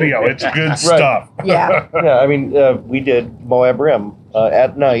for the video. It's good stuff. Yeah. Yeah, I mean, we did Moab Rim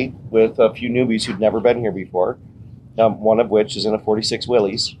at night with a few newbies who'd never been here before, one of which is in a 46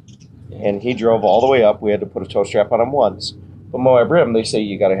 Willys, and he drove all the way up. We had to put a tow strap on him once. But Moab Rim, they say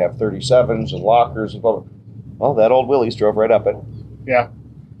you got to have 37s and lockers and blah, blah. Well, that old Willys drove right up it. Yeah.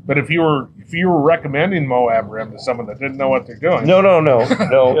 But if you were recommending Moab Rim to someone that didn't know what they're doing, No.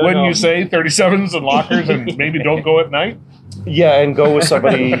 wouldn't you say 37s and lockers and maybe don't go at night? Yeah, and go with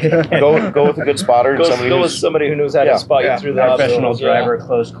somebody. go with a good spotter. And Go with somebody who knows how to spot you through the Professional obstacles. driver,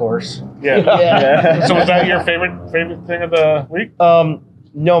 closed course. Yeah. So was that your favorite thing of the week?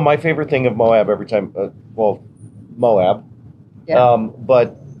 No, my favorite thing of Moab every time. Moab. Yeah.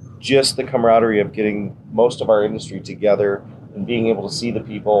 But just the camaraderie of getting most of our industry together and being able to see the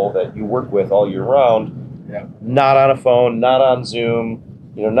people that you work with all year round. Yeah. Not on a phone, not on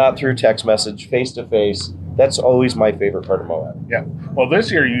Zoom, not through text message, face to face. That's always my favorite part of Moab. Yeah. Well,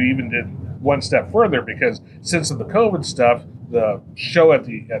 this year you even did one step further because since of the COVID stuff, the show at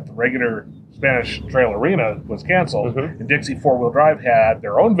the regular Spanish Trail Arena was canceled, and Dixie 4-Wheel Drive had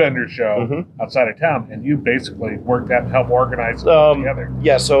their own vendor show outside of town, and you basically worked that and helped organize it together.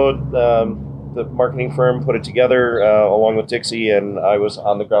 Yeah, so the marketing firm put it together along with Dixie, and I was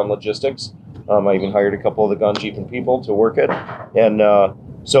on the ground logistics. I even hired a couple of the Gun Jeeping people to work it. And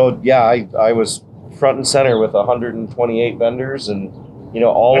I was front and center with 128 vendors and,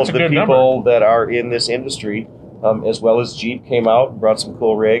 all That's of a the good people number. that are in this industry, as well as Jeep came out and brought some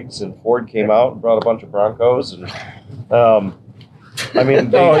cool rigs, and Ford came out and brought a bunch of Broncos. And I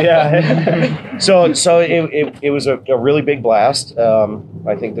mean, so it was a really big blast.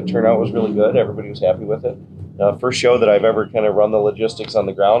 I think the turnout was really good. Everybody was happy with it. First show that I've ever kind of run the logistics on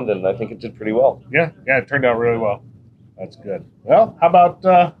the ground, and I think it did pretty well. Yeah, it turned out really well. That's good. Well, how about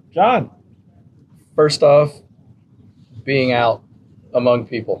John? First off, being out among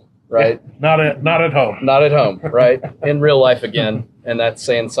people, right? Not at home. Not at home, right? In real life again. And that's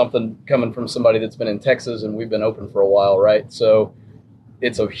saying something coming from somebody that's been in Texas and we've been open for a while, right? So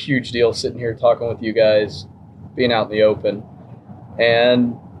it's a huge deal sitting here talking with you guys, being out in the open.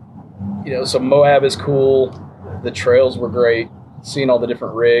 And, so Moab is cool. The trails were great. Seeing all the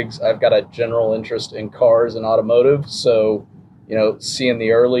different rigs. I've got a general interest in cars and automotive. So, seeing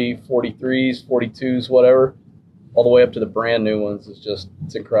the early 43s, 42s, whatever, all the way up to the brand new ones is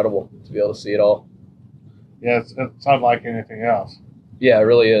it's incredible to be able to see it all. Yeah, it's unlike anything else. Yeah, it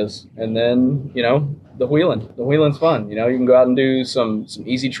really is. And then, the wheeling. The wheeling's fun. You can go out and do some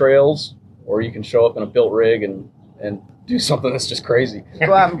easy trails, or you can show up in a built rig and do something that's just crazy.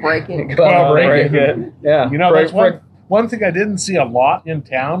 Go out and break it. Go out and break it. Yeah. That's one thing I didn't see a lot in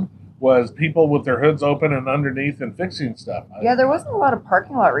town was people with their hoods open and underneath and fixing stuff. Yeah, there wasn't a lot of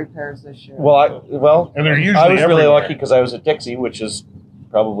parking lot repairs this year. And they're usually I was really everywhere. lucky because I was at Dixie, which is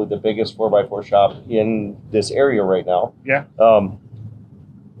probably the biggest 4x4 shop in this area right now. Yeah.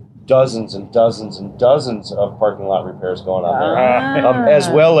 Dozens and dozens and dozens of parking lot repairs going on there. Ah. As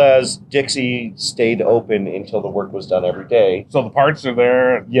well as Dixie stayed open until the work was done every day. So the parts are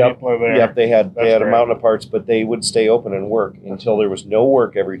there and people are there. Yep, they had a great. mountain of parts, but they would stay open and work until there was no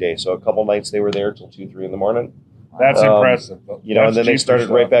work every day. So a couple nights they were there till 2, 3 in the morning. That's impressive. And then they started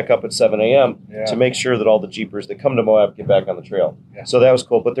right back up at 7 a.m. Yeah. to make sure that all the Jeepers that come to Moab get back on the trail. Yeah. So that was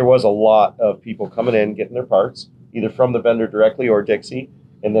cool. But there was a lot of people coming in, getting their parts, either from the vendor directly or Dixie,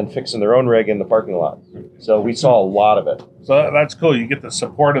 and then fixing their own rig in the parking lot. So we saw a lot of it. So that's cool. You get the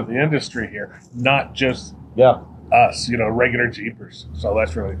support of the industry here, not just us, regular Jeepers. So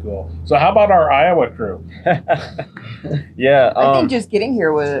that's really cool. So how about our Iowa crew? Yeah. I think just getting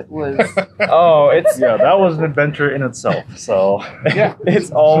here was that was an adventure in itself. So yeah,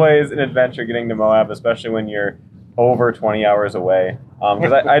 it's always an adventure getting to Moab, especially when you're over 20 hours away.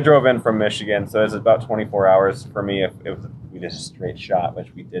 Because I drove in from Michigan, so it's about 24 hours for me if we did a straight shot,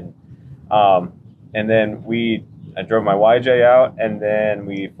 which we didn't. And then I drove my YJ out, and then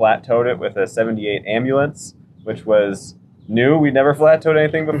we flat towed it with a 78 ambulance, which was new. We'd never flat towed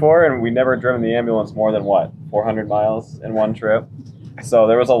anything before, and we'd never driven the ambulance more than 400 miles in one trip. So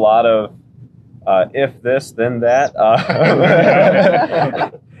there was a lot of if this, then that.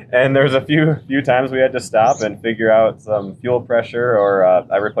 And there's a few times we had to stop and figure out some fuel pressure, or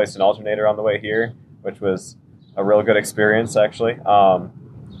I replaced an alternator on the way here, which was a real good experience, actually.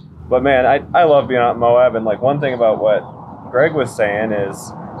 But man, I love being out in Moab, and one thing about what Greg was saying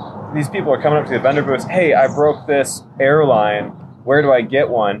is these people are coming up to the vendor booths, hey, I broke this airline, where do I get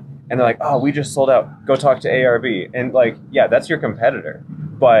one? and they're like, oh, we just sold out. Go talk to ARB. And like, yeah, that's your competitor,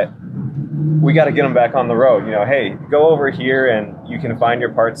 but we got to get them back on the road. You know, hey, go over here and you can find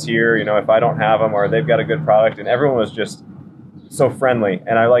your parts here. You know, if I don't have them or they've got a good product, and everyone was just so friendly,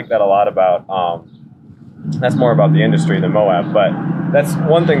 and I like that a lot about. That's more about the industry than Moab, but that's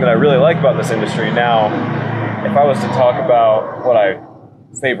one thing that I really like about this industry. Now, if I was to talk about what I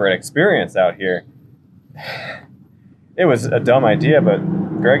favorite experience out here, it was a dumb idea, but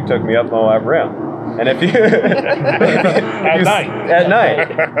Greg took me up Moab Rim. And if you at night,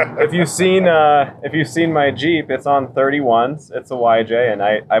 if you've seen my Jeep, it's on 31s. It's a YJ, and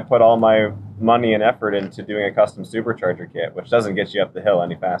I put all my money and effort into doing a custom supercharger kit, which doesn't get you up the hill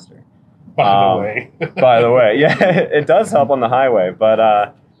any faster. By the way, yeah, it does help on the highway,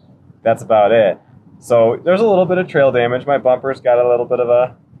 but that's about it. So there's a little bit of trail damage. My bumper's got a little bit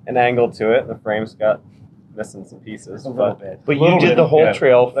of an angle to it. The frame's got missing some pieces. But you did the whole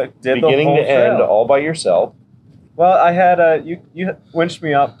trail, beginning to end, all by yourself. Well, I had you winched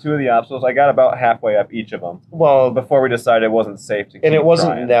me up 2 of the obstacles. I got about halfway up each of them. Well, before we decided it wasn't safe to keep and it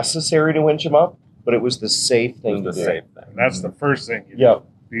wasn't trying. necessary to winch them up, but it was the safe thing to do. Safe thing. That's the first thing you do. Yep.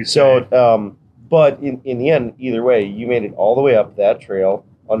 Be So, safe. but in the end, either way, you made it all the way up that trail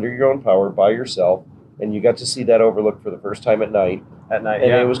under your own power by yourself, and you got to see that overlook for the first time at night. At night, and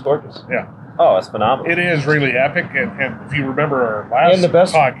yeah. it was gorgeous. Yeah. Oh, it's phenomenal. It is really epic, and if you remember our last And the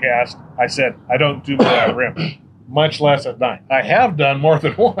best- podcast, I said I don't do Moab Rim, much less at night. I have done more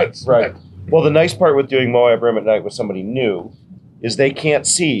than once. Right. Well, the nice part with doing Moab Rim at night with somebody new is they can't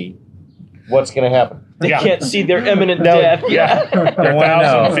see what's going to happen. They can't see their imminent Now- death. Yeah. They're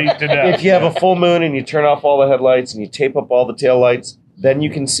 1,000 feet to death. If you have a full moon and you turn off all the headlights and you tape up all the tail lights, then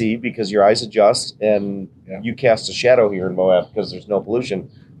you can see because your eyes adjust and you cast a shadow here in Moab because there's no pollution.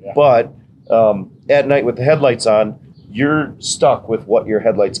 Yeah. But at night with the headlights on, you're stuck with what your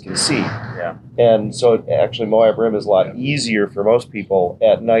headlights can see. Yeah. And so actually Moab Rim is a lot easier for most people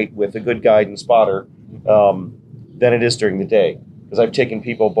at night with a good guide and spotter than it is during the day. Because I've taken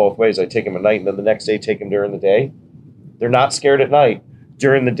people both ways. I take them at night and then the next day take them during the day. They're not scared at night.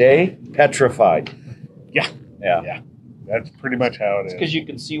 During the day, petrified. Yeah. That's pretty much how it is. Because you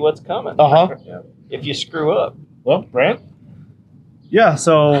can see what's coming. Uh-huh. If you screw up. Well, Brent? Yeah,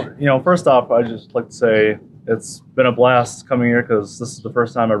 so, first off, I just like to say it's been a blast coming here because this is the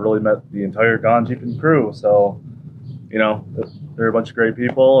first time I've really met the entire Gone Jeeping crew. So, they're a bunch of great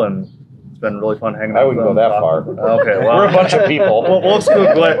people, and it's been really fun hanging out I with wouldn't them. go that far. Okay, well. We're a bunch of people.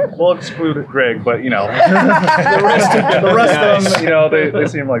 We'll exclude Greg, but, the rest of them, they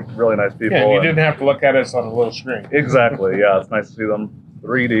seem like really nice people. Yeah, you and- didn't have to look at us on a little screen. Exactly, yeah, it's nice to see them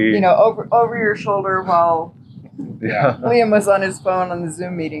 3D. Over your shoulder while Yeah. Liam was on his phone on the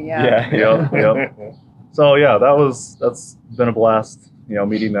Zoom meeting. Yeah. Yep. So yeah, that's been a blast,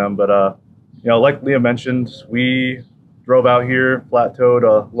 meeting them. But like Liam mentioned, we drove out here, flat towed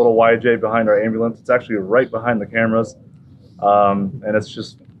a little YJ behind our ambulance. It's actually right behind the cameras, and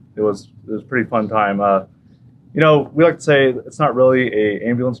it was a pretty fun time. We like to say it's not really a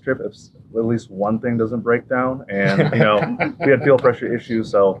ambulance trip if at least one thing doesn't break down, and we had fuel pressure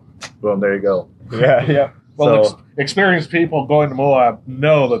issues, so boom, there you go. Yeah. Well, So- experienced people going to Moab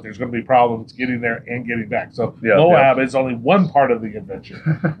know that there's going to be problems getting there and getting back. So Yeah, Moab is only one part of the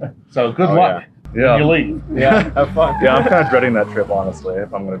adventure. So good luck. Yeah. When you leave. Yeah, have fun. Yeah, I'm kind of dreading that trip, honestly,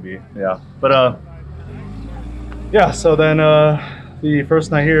 if I'm going to be. Yeah. But, so then the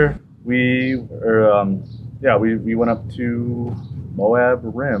first night here, we went up to Moab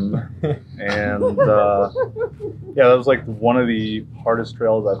Rim, and that was like one of the hardest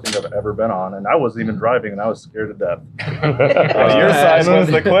trails I think I've ever been on, and I wasn't even driving, and I was scared to death. Your side was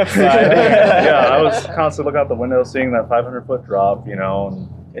the cliff side. Yeah, I was constantly looking out the window, seeing that 500-foot drop, and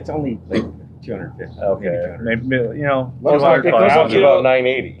It's only like 250. okay, maybe It goes up to about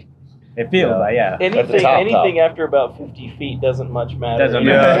 980. It feels like, yeah. Anything after about 50 feet doesn't much matter. Doesn't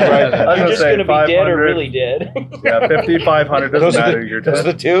matter. Yeah, right. You're just going to be dead or 500. really dead. Yeah, 50, 500 doesn't matter. You're Those are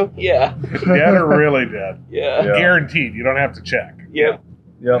the dead. two? Yeah. Dead or really dead. Yeah. Yeah. Guaranteed. You don't have to check. Yep.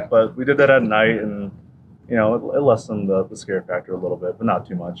 Yeah, but we did that at night, and it lessened the scare factor a little bit, but not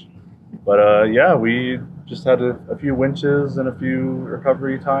too much. But we just had a few winches and a few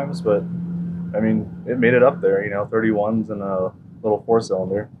recovery times, but I mean, it made it up there. 31s and a little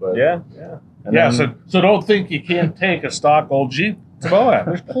 4-cylinder. But Yeah. and Yeah. then- So don't think you can't take a stock old Jeep to Moab.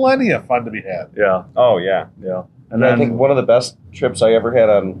 There's plenty of fun to be had. yeah, Oh yeah. yeah. And I think one of the best trips I ever had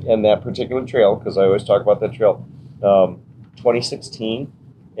on that particular trail, because I always talk about that trail, 2016,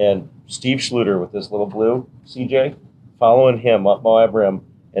 and Steve Schluter with this little blue CJ, following him up Moab Rim,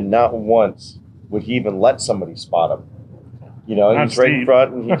 and not once would he even let somebody spot him. You know, Not he's right in Steve.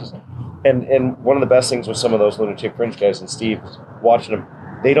 front, and he just and one of the best things with some of those lunatic fringe guys and Steve, watching them,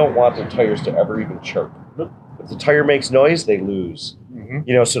 they don't want their tires to ever even chirp. If the tire makes noise, they lose. Mhm.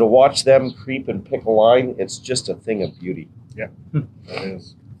 You know, so to watch them creep and pick a line, it's just a thing of beauty. Yeah, it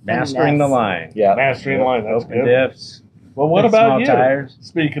is. Mastering the line. Yeah, Mastering the line. That's Open good. diffs. Well, what Small about you? tires.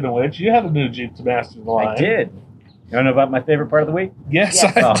 Speaking of which, you have a new Jeep to master the line. I did. You want to know about my favorite part of the week? Yes,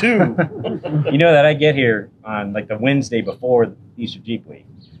 Yes. I Oh. do. You know that I get here on like the Wednesday before Easter Jeep Week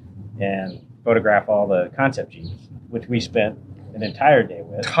and photograph all the concept Jeeps, which we spent an entire day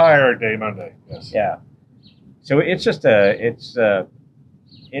with. Entire day Monday. Yes. Yeah. So it's just it's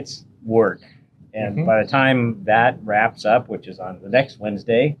work. And Mhm. by the time that wraps up, which is on the next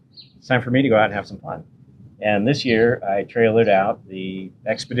Wednesday, it's time for me to go out and have some fun. And this year I trailered out the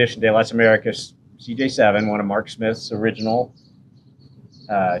Expedition de las Americas CJ7, one of Mark Smith's original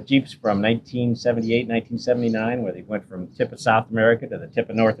Jeeps from 1978, 1979, where they went from tip of South America to the tip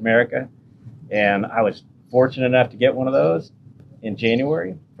of North America. And I was fortunate enough to get one of those in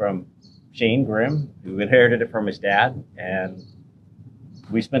January from Shane Grimm, who inherited it from his dad. And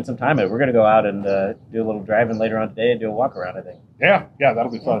we spent some time in it. We're going to go out and do a little driving later on today and do a walk around, I think. Yeah,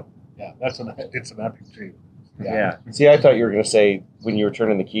 that'll be fun. Yeah, it's an epic Jeep. Yeah. See, I thought you were going to say when you were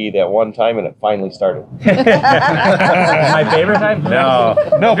turning the key that one time and it finally started. My favorite time? No.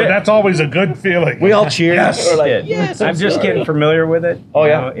 No, but that's always a good feeling. We all cheered. Yes, We're like, did. yes, I'm just sorry. getting familiar with it. Oh, You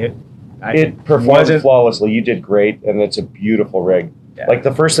yeah. know, It performed wasn't- flawlessly. You did great, and it's a beautiful rig. Yeah. Like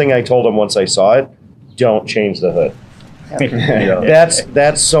the first thing I told him once I saw it, don't change the hood. Yeah.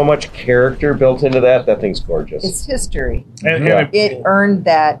 That's so much character built into that. That thing's gorgeous. It's history. And Yeah. It earned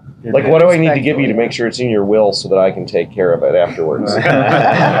that. Like, what do I need to give you to make sure it's in your will so that I can take care of it afterwards?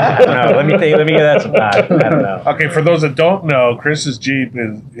 I don't know. Let me give that some thought. I don't know. Okay, for those that don't know, Chris's Jeep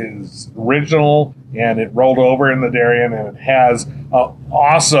is original, and it rolled over in the Darien, and it has an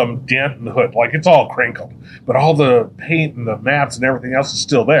awesome dent in the hood. Like, it's all crinkled, but all the paint and the mats and everything else is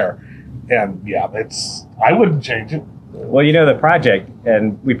still there. And yeah, I wouldn't change it. Well, you know, the project,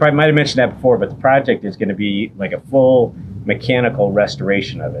 and we probably might have mentioned that before, but the project is going to be like a full mechanical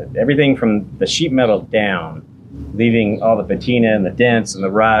restoration of it. Everything from the sheet metal down, leaving all the patina and the dents and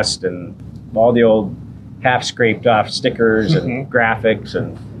the rust and all the old half scraped off stickers and graphics,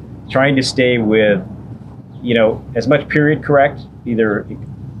 and trying to stay with, you know, as much period correct, either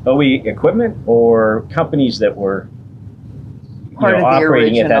OE equipment or companies that were Part of the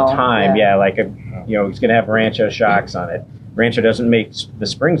operating at that original, time. yeah. Yeah, like it's going to have Rancho shocks on it. Rancho doesn't make the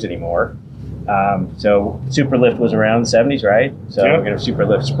springs anymore. So Superlift was around the 70s, right? So Yeah. we're going to have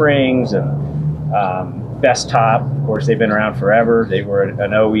Superlift springs and Best Top. Of course, they've been around forever. They were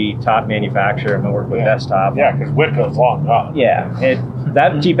an OE top manufacturer. I'm going to work with Best Top. Yeah, because Whitco's long gone. Yeah,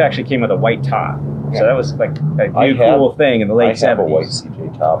 that Jeep actually came with a white top. Yeah. So that was like a I new have- cool thing in the late I have 70s. a white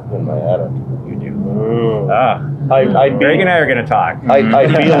CJ top in my attic. You do. Ooh. I'd be, Greg and I are going to talk. I'd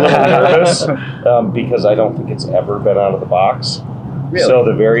be a little nervous because I don't think it's ever been out of the box. Really? So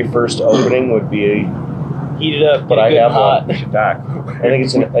the very first opening would be, Heat it up. but get I good have hot. We should talk. I think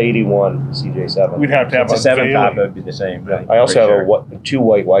it's an 81 CJ7. We'd have to have It's a 7 Bailey. top, it would be the same. I also for have sure. two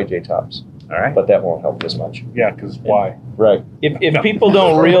white YJ tops, All right. but that won't help as much. Yeah, because why? Right. If people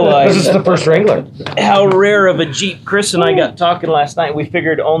don't This realize is the first Wrangler. how rare of a Jeep, Chris and I got talking last night. We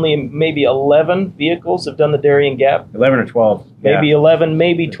figured only maybe 11 vehicles have done the Darien Gap. 11 or 12. Maybe Yeah. 11,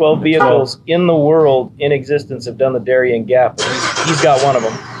 maybe 12 vehicles in the world in existence have done the Darien Gap. He's got one of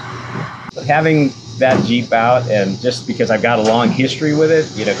them. Having that Jeep out, and just because I've got a long history with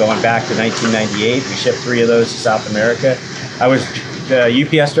it, you know, going back to 1998, we shipped 3 of those to South America. I was the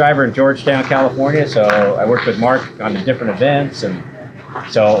UPS driver in Georgetown, California, so I worked with Mark on the different events, and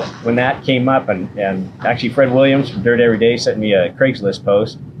so when that came up, and actually Fred Williams from Dirt Every Day sent me a Craigslist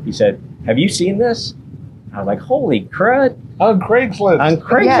post. He said, "Have you seen this?" I was like, "Holy crud!" On Craigslist. On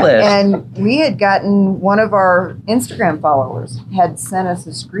Craigslist. Yeah, and we had gotten one of our Instagram followers had sent us a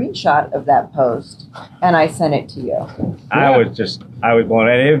screenshot of that post, and I sent it to you. I was blown.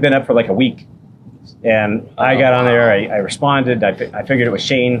 And it had been up for like a week. And I got on there, I responded. I figured it was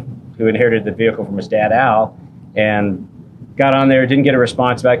Shane who inherited the vehicle from his dad, Al, and got on there, didn't get a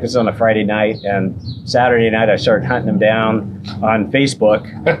response back. This was on a Friday night. And Saturday night, I started hunting him down on Facebook.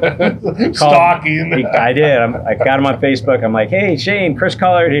 Stalking. I did. I got him on Facebook. I'm like, "Hey, Shane, Chris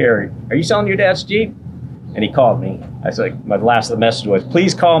Collard here. Are you selling your dad's Jeep?" And he called me. I was like, my last of the message was,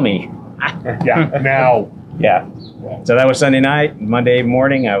 "Please call me." Yeah, now. Yeah. So that was Sunday night. Monday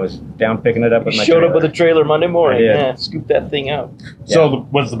morning, I was down picking it up with He my showed up trailer. with a trailer Monday morning. I did. Yeah, scoop that thing out. So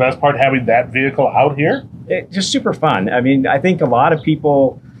was the best part having that vehicle out here? Just super fun. I mean, I think a lot of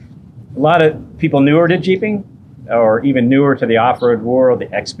people newer to Jeeping or even newer to the off-road world,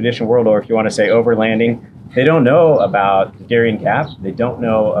 the expedition world, or if you want to say overlanding, they don't know about the Darien Gap. They don't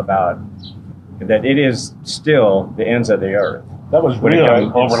know about that it is still the ends of the earth. That was When it real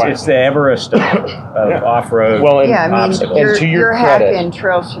comes- overland. It's the Everest of off-road Well, and, Yeah, I mean, obstacles. and to your you're credit- hacking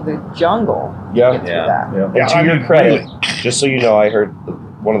trails through the jungle. Yeah. to get through that. And Yeah, to I your mean, credit, really. just so you know, I heard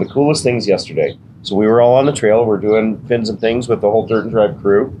one of the coolest things yesterday. So we were all on the trail. We're doing fins and things with the whole Dirt and Drive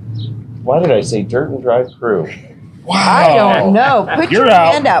crew. Why did I say Dirt and Drive crew? I don't know. Put You're your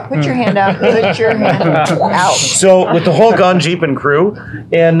out. hand out. Put your hand out. Put your hand out. So with the whole Gun Jeep and crew,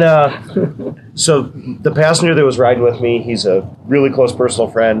 and so the passenger that was riding with me, he's a really close personal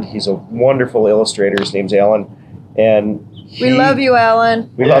friend. He's a wonderful illustrator. His name's Alan, and We love you, Alan.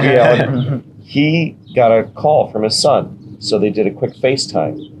 We love you, Alan. He got a call from his son, so they did a quick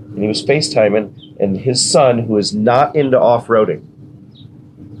FaceTime, and he was FaceTiming, and his son, who is not into off-roading,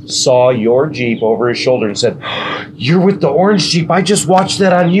 saw your Jeep over his shoulder and said, "You're with the orange Jeep. I just watched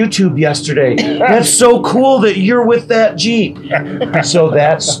that on YouTube yesterday. That's so cool that you're with that Jeep." So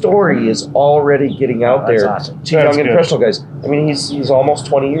that story is already getting out That's there awesome. to That's young and good. impressionable guys. I mean, he's almost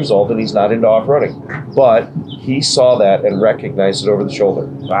 20 years old and he's not into off-roading, but he saw that and recognized it over the shoulder.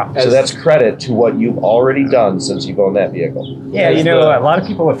 Wow. So that's credit to what you've already done since you've owned that vehicle. Yeah, you know, a lot of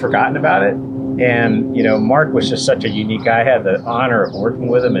people have forgotten about it. And, you know, Mark was just such a unique guy. I had the honor of working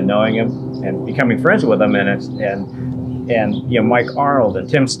with him and knowing him and becoming friends with him. And you know, Mike Arnold and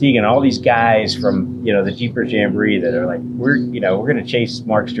Tim Stegan, all these guys from, you know, the Jeepers Jamboree that are like, we're going to chase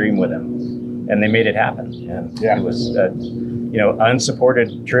Mark's dream with him. And they made it happen. And it was a, you know,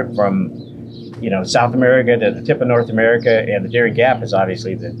 unsupported trip from, you know, South America to the tip of North America. And the Darien Gap is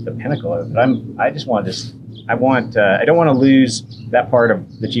obviously the pinnacle of it. But I don't want to lose that part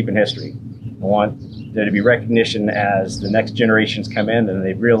of the Jeep in history. I want there to be recognition as the next generations come in and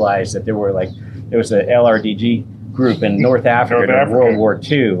they realize that there was the LRDG group in North Africa during World War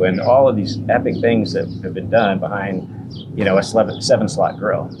II and all of these epic things that have been done behind, you know, a 7-slot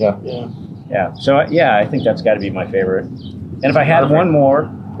grill. Yeah. So, I think that's got to be my favorite. And if I had one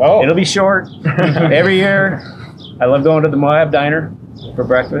more, it'll be short. Every year, I love going to the Moab Diner for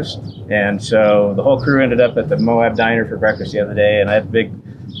breakfast. And so the whole crew ended up at the Moab Diner for breakfast the other day, and I had a big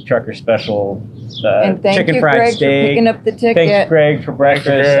trucker special And thank chicken you, fried Greg, steak. for picking up the ticket. Thanks, Greg, for breakfast.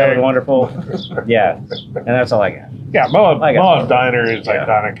 That was wonderful. Yeah, and that's all I got. Yeah, Moab Diner is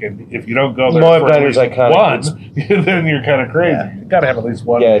iconic, and if you don't go there Moab for at Diner's least iconic. one, then you're kind of crazy. You got to have at least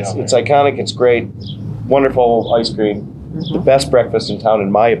one. Yeah, meal it's iconic. It's great. Wonderful ice cream. The best breakfast in town,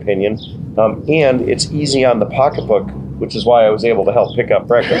 in my opinion. And it's easy on the pocketbook, which is why I was able to help pick up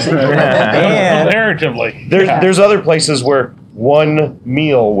breakfast. Comparatively. There's other places where one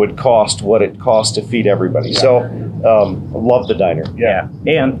meal would cost what it costs to feed everybody. So I love the diner. Yeah,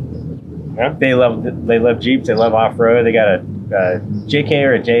 and they love Jeeps. They love off road. They got a JK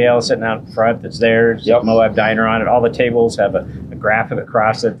or a JL sitting out front that's theirs. Moab Diner on it. All the tables have a graphic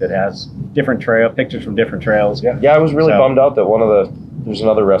across it that has different pictures from different trails. Yeah, I was really bummed out that there's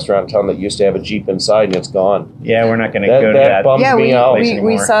another restaurant in town that used to have a Jeep inside and it's gone. Yeah, we're not going to go to that that. bummed me out.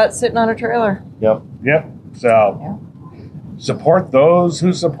 We saw it sitting on a trailer. Yep. So support those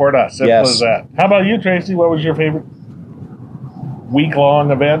who support us. Simple as that. How about you, Tracy? What was your favorite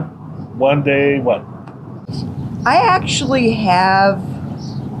week-long event? One day, what? I actually have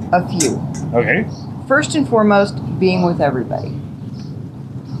a few. Okay. First and foremost, being with everybody.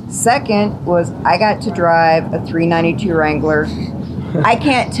 Second was I got to drive a 392 Wrangler. I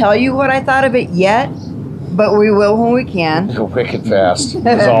can't tell you what I thought of it yet, but we will when we can. Wicked fast.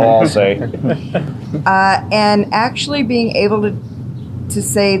 That's all I'll say. And actually being able to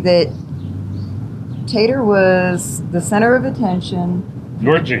say that Tater was the center of attention.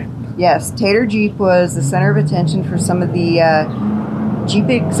 Your Jeep. Yes, Tater Jeep was the center of attention for some of the Jeep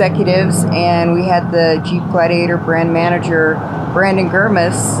executives, and we had the Jeep Gladiator brand manager, Brandon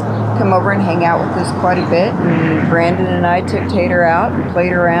Gurmis, come over and hang out with us quite a bit. And Brandon and I took Tater out and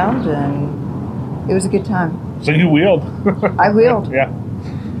played around, and it was a good time. So you wheeled. I wheeled. Yeah,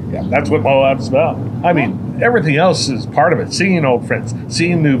 that's what Moab's about. I mean, everything else is part of it. Seeing old friends,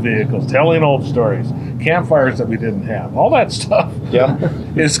 seeing new vehicles, telling old stories, campfires that we didn't have. All that stuff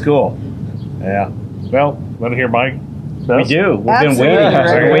is cool. Yeah. Well, want to hear Mike? We do. We've been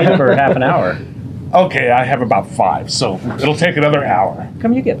waiting for half an hour. Okay, I have about 5, so it'll take another hour.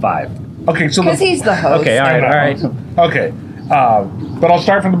 Come you get 5. Okay, so because he's the host. Okay, all right. Okay, but I'll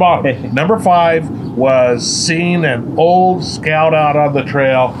start from the bottom. Number 5 was seeing an old Scout out on the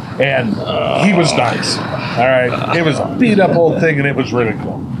trail, and he was nice. All right, it was a beat up old thing, and it was really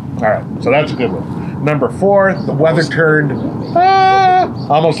cool. All right, so that's a good one. Number 4, the weather turned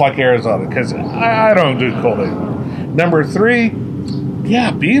almost like Arizona, because I don't do cold. Number 3,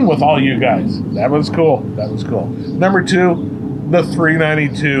 yeah, being with all you guys. That was cool. Number 2, the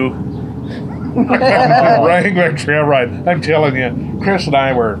 392 Wrangler Trail Ride. I'm telling you, Chris and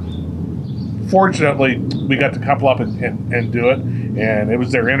I were, fortunately, we got to couple up and do it, and it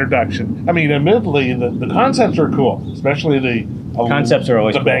was their introduction. I mean, admittedly, the concepts are cool, especially the concepts are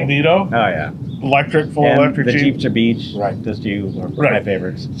always the cool. Magneto. Oh, yeah. Full electric the Jeep. Jeeps or Beach. Right. Those two are Right. my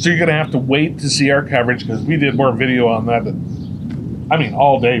favorites. So you're going to have to wait to see our coverage because we did more video on that than, I mean,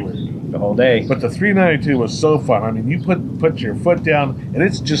 all day we were doing. The whole day. But the 392 was so fun. I mean, you put your foot down, and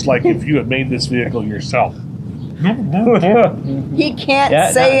it's just like if you had made this vehicle yourself. He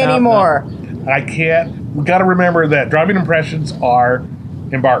can't say anymore. I can't. We got to remember that driving impressions are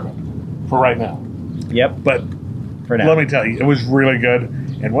embargoed for right now. Yep. But for now, let me tell you, it was really good.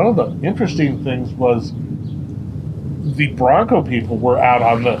 And one of the interesting things was the Bronco people were out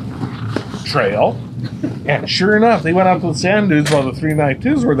on the trail, and sure enough, they went out to the sand dunes while the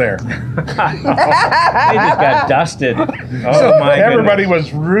 392s were there. They just got dusted. Oh, So my everybody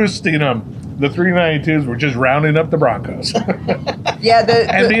goodness. was roosting them. The 392s were just rounding up the Broncos. Yeah,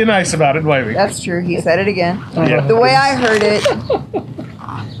 and being nice about it and waving. That's true. He said it again. Yeah. The way I heard it,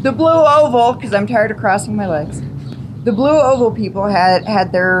 the Blue Oval, because I'm tired of crossing my legs. The Blue Oval people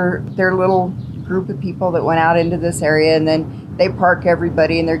had their little group of people that went out into this area, and then they park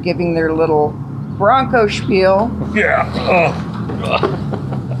everybody, and they're giving their little Bronco spiel. Yeah.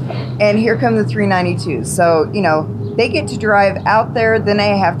 And here come the 392s. So, they get to drive out there, then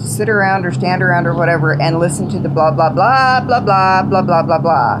they have to sit around or stand around or whatever and listen to the blah, blah, blah, blah, blah, blah, blah, blah,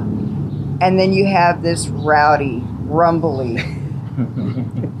 blah. And then you have this rowdy, rumbly,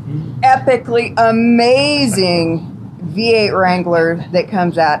 epically amazing V8 Wrangler that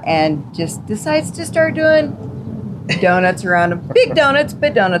comes out and just decides to start doing donuts around them. Big donuts,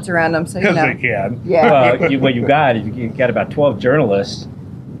 but donuts around them. So, Because they can. Yeah. Well, what you got about 12 journalists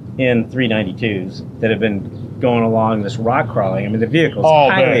in 392s that have been going along this rock crawling. I mean, the vehicle's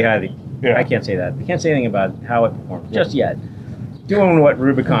highly. Yeah. I can't say that. I can't say anything about how it performs just yet. Doing what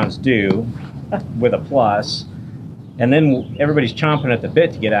Rubicons do with a plus, and then everybody's chomping at the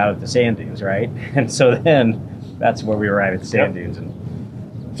bit to get out of the sand dunes, right? And so then that's where we arrive at the sand dunes. And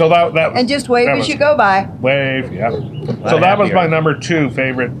so that and just wave that as was you go by. Wave, yeah. So that was my number 2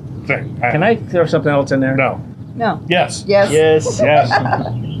 favorite thing. Can I throw something else in there? No. No. Yes. Yes. Yes.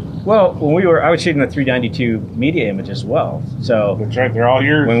 Well, when I was shooting the 392 media image as well. So that's right. They're all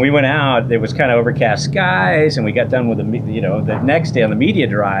yours. When we went out, there was kind of overcast skies, and we got done with the next day on the media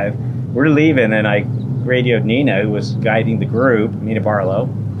drive. We're leaving, and I radioed Nina, who was guiding the group, Nina Barlow,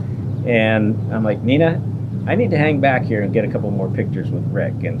 and I'm like, Nina, I need to hang back here and get a couple more pictures with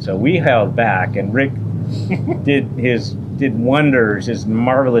Rick. And so we held back, and Rick did wonders. His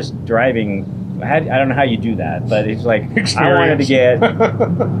marvelous driving. I don't know how you do that, but it's like I wanted to get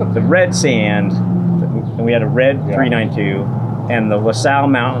the red sand, and we had a red 392, and the LaSalle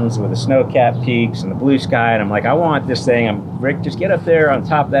Mountains with the snow-capped peaks and the blue sky, and I'm like, I want this thing. Rick, just get up there on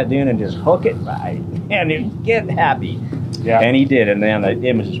top of that dune and just hook it by, and get happy. Yeah. And he did, and then the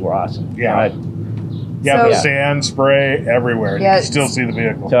images were awesome. Yeah. The sand spray everywhere. Yeah, You can still see the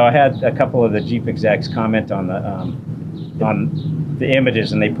vehicle. So I had a couple of the Jeep execs comment on the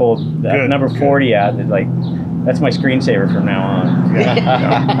images, and they pulled number 40 out. They're like, that's my screensaver from now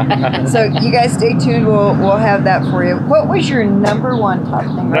on. So you guys stay tuned. We'll have that for you. What was your number 1 top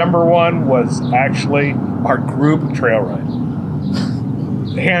thing? Number 1 was actually our group trail ride.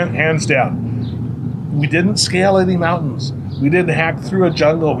 Hands down. We didn't scale any mountains. We didn't hack through a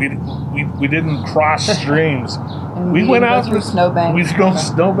jungle. We didn't cross streams. We went out through snowbanks. We go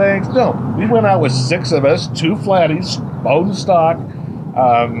snowbanks. No, we went out with 6 of us, 2 flatties, bone stock,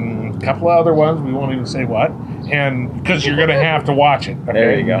 a couple of other ones. We won't even say what, and because you're going to have to watch it. Okay?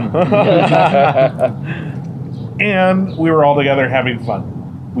 There you go. And we were all together having fun.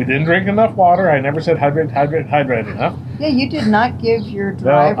 We didn't drink enough water. I never said hydrate enough. Yeah, you did not give your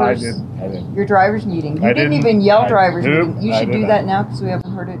drivers I didn't. your drivers meeting. You I didn't didn't. even yell I- drivers nope, meeting. You I should did do not. that now because we haven't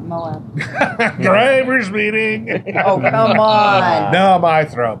heard it in Moab. Drivers meeting. Oh, come on. No, my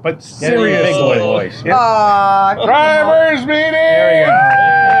throat. But Get it in a big seriously. voice. Aw, come Drivers meeting. There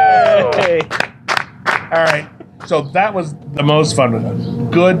we go. All right. So that was the most fun with us.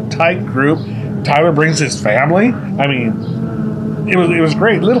 Good, tight group. Tyler brings his family. I mean, it was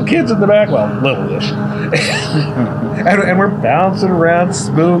great. Little kids in the back. Well, little-ish. and we're bouncing around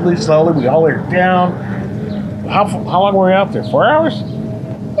smoothly, slowly. We all are down. How long were we out there? 4 hours?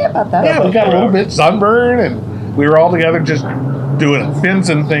 Yeah, about that. Yeah, we got a little bit sunburned, and we were all together just doing fins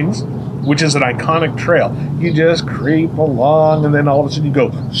and things. which is an iconic trail. You just creep along, and then all of a sudden you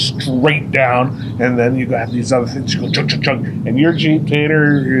go straight down, and then you have these other things. You go chug, chug, chug, and your Jeep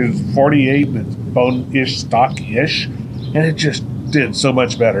Tater is 48, and it's bone-ish, stock-ish, and it just did so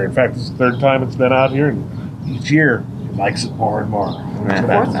much better. In fact, it's the third time it's been out here, and each year it likes it more and more.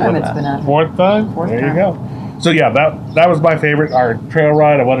 Fourth time it's been out. Fourth time? Fourth There time. you go. So yeah, that was my favorite, our trail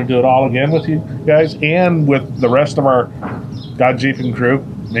ride. I want to do it all again with you guys and with the rest of our God Jeeping crew.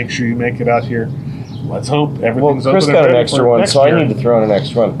 Make sure you make it out here. Let's hope everything's Chris open got and an ready extra for one, next so year. I need to throw in an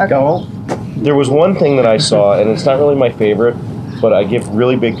extra one. Okay. There was one thing that I saw, and it's not really my favorite, but I give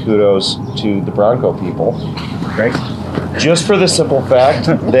really big kudos to the Bronco people. Great. Just for the simple fact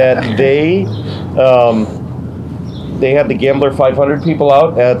that they had the Gambler 500 people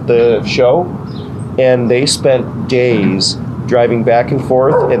out at the show, and they spent days driving back and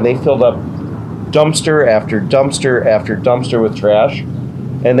forth, and they filled up dumpster after dumpster after dumpster with trash.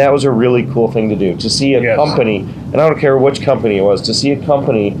 And that was a really cool thing to do, to see a company, and I don't care which company it was, to see a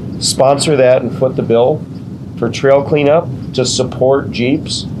company sponsor that and foot the bill for trail cleanup to support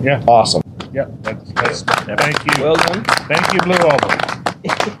Jeeps. Yeah. Awesome. Yep. That's thank you. Well done. Thank you, Blue Oval.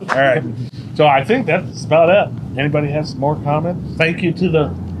 All right. So I think that's about it. Anybody has more comments? Thank you to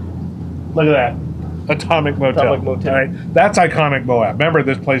the, look at that, Atomic Motel. Atomic Motel. All right. That's iconic Moab. Remember,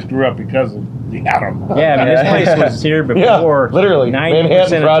 this place grew up because of the atom. Yeah, I mean, this place was here before literally 90%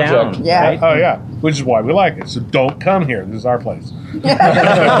 Manhattan of Project. town. Yeah. Right? Oh, yeah. Which is why we like it. So don't come here. This is our place.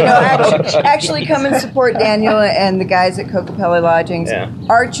 Actually come and support Daniel and the guys at Cocopelli Lodgings. Yeah.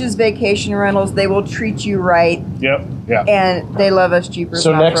 Arches Vacation Rentals, they will treat you right, Yep. Yeah. and they love us Jeepers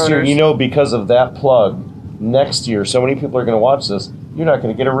So and next year, off-roaders. because of that plug, next year, so many people are going to watch this, you're not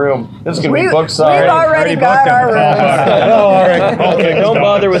going to get a room. This is going to be booked We've already got our room. Oh, all right. Okay, don't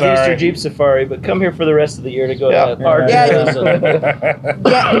bother with Sorry. Easter Jeep Safari, but come here for the rest of the year to go Yeah. to our Yeah. trails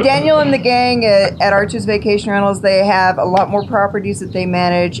and- Daniel and the gang at Arches Vacation Rentals, they have a lot more properties that they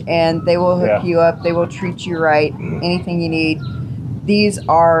manage, and they will hook Yeah. you up. They will treat you right. Anything you need. These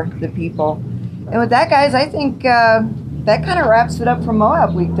are the people. And with that, guys, I think that kind of wraps it up for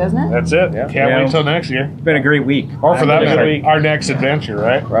Moab Week, doesn't it? That's it. Yeah. Can't Yeah. wait till next year. It's been a great week. Or for that Next matter, week. our next adventure,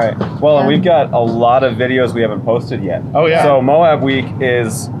 right? Right. Well, and we've got a lot of videos we haven't posted yet. Oh, yeah. So Moab Week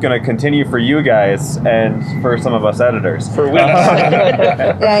is going to continue for you guys and for some of us editors. for weeks.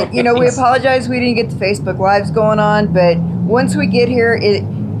 Yeah, we apologize we didn't get the Facebook Lives going on, but once we get here,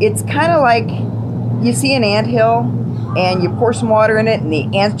 it's kind of like you see an anthill and you pour some water in it and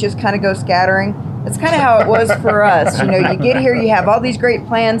the ants just kind of go scattering. That's kind of how it was for us. You get here, you have all these great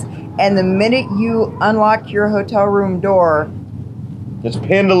plans, and the minute you unlock your hotel room door, It's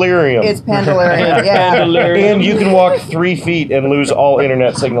Pandalarium. it's Pandalarium. Yeah, And you can walk 3 feet and lose all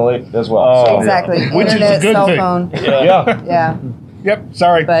internet signal as well. Oh, exactly. Which is a Internet, good cell thing. phone. Yeah. Yeah. Yep.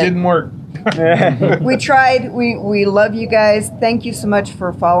 Sorry, But- didn't work. We tried. We love you guys. Thank you so much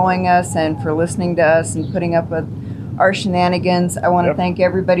for following us and for listening to us and putting up with our shenanigans. I want to Yep. thank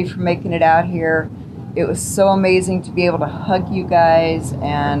everybody for making it out here. It was so amazing to be able to hug you guys.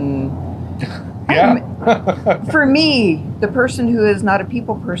 And Yeah. for me, the person who is not a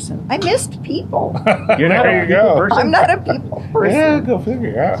people person, I missed people. You're not There a you people go. person. I'm not a people person. Yeah, go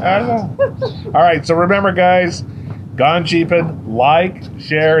figure. I don't know. All right, so remember, guys, Gone Jeepin', like,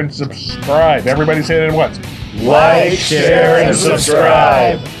 share, and subscribe. Everybody say it at once. Like, share, and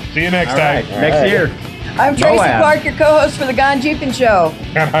subscribe. See you next All time. right, next year. I'm Tracy Moab. Clark, your co-host for the Gone Jeepin' Show.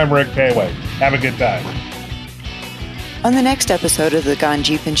 And I'm Rick Payway. Have a good time. On the next episode of the Gone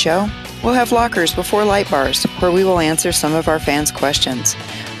Jeepin' Show, we'll have lockers before light bars, where we will answer some of our fans' questions.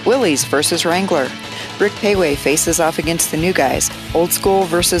 Willys versus Wrangler. Rick Payway faces off against the new guys, old school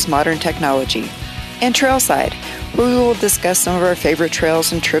versus modern technology. And Trailside, where we will discuss some of our favorite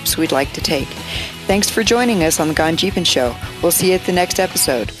trails and trips we'd like to take. Thanks for joining us on the Gone Jeepin' Show. We'll see you at the next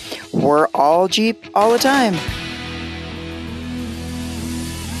episode. We're all Jeep all the time.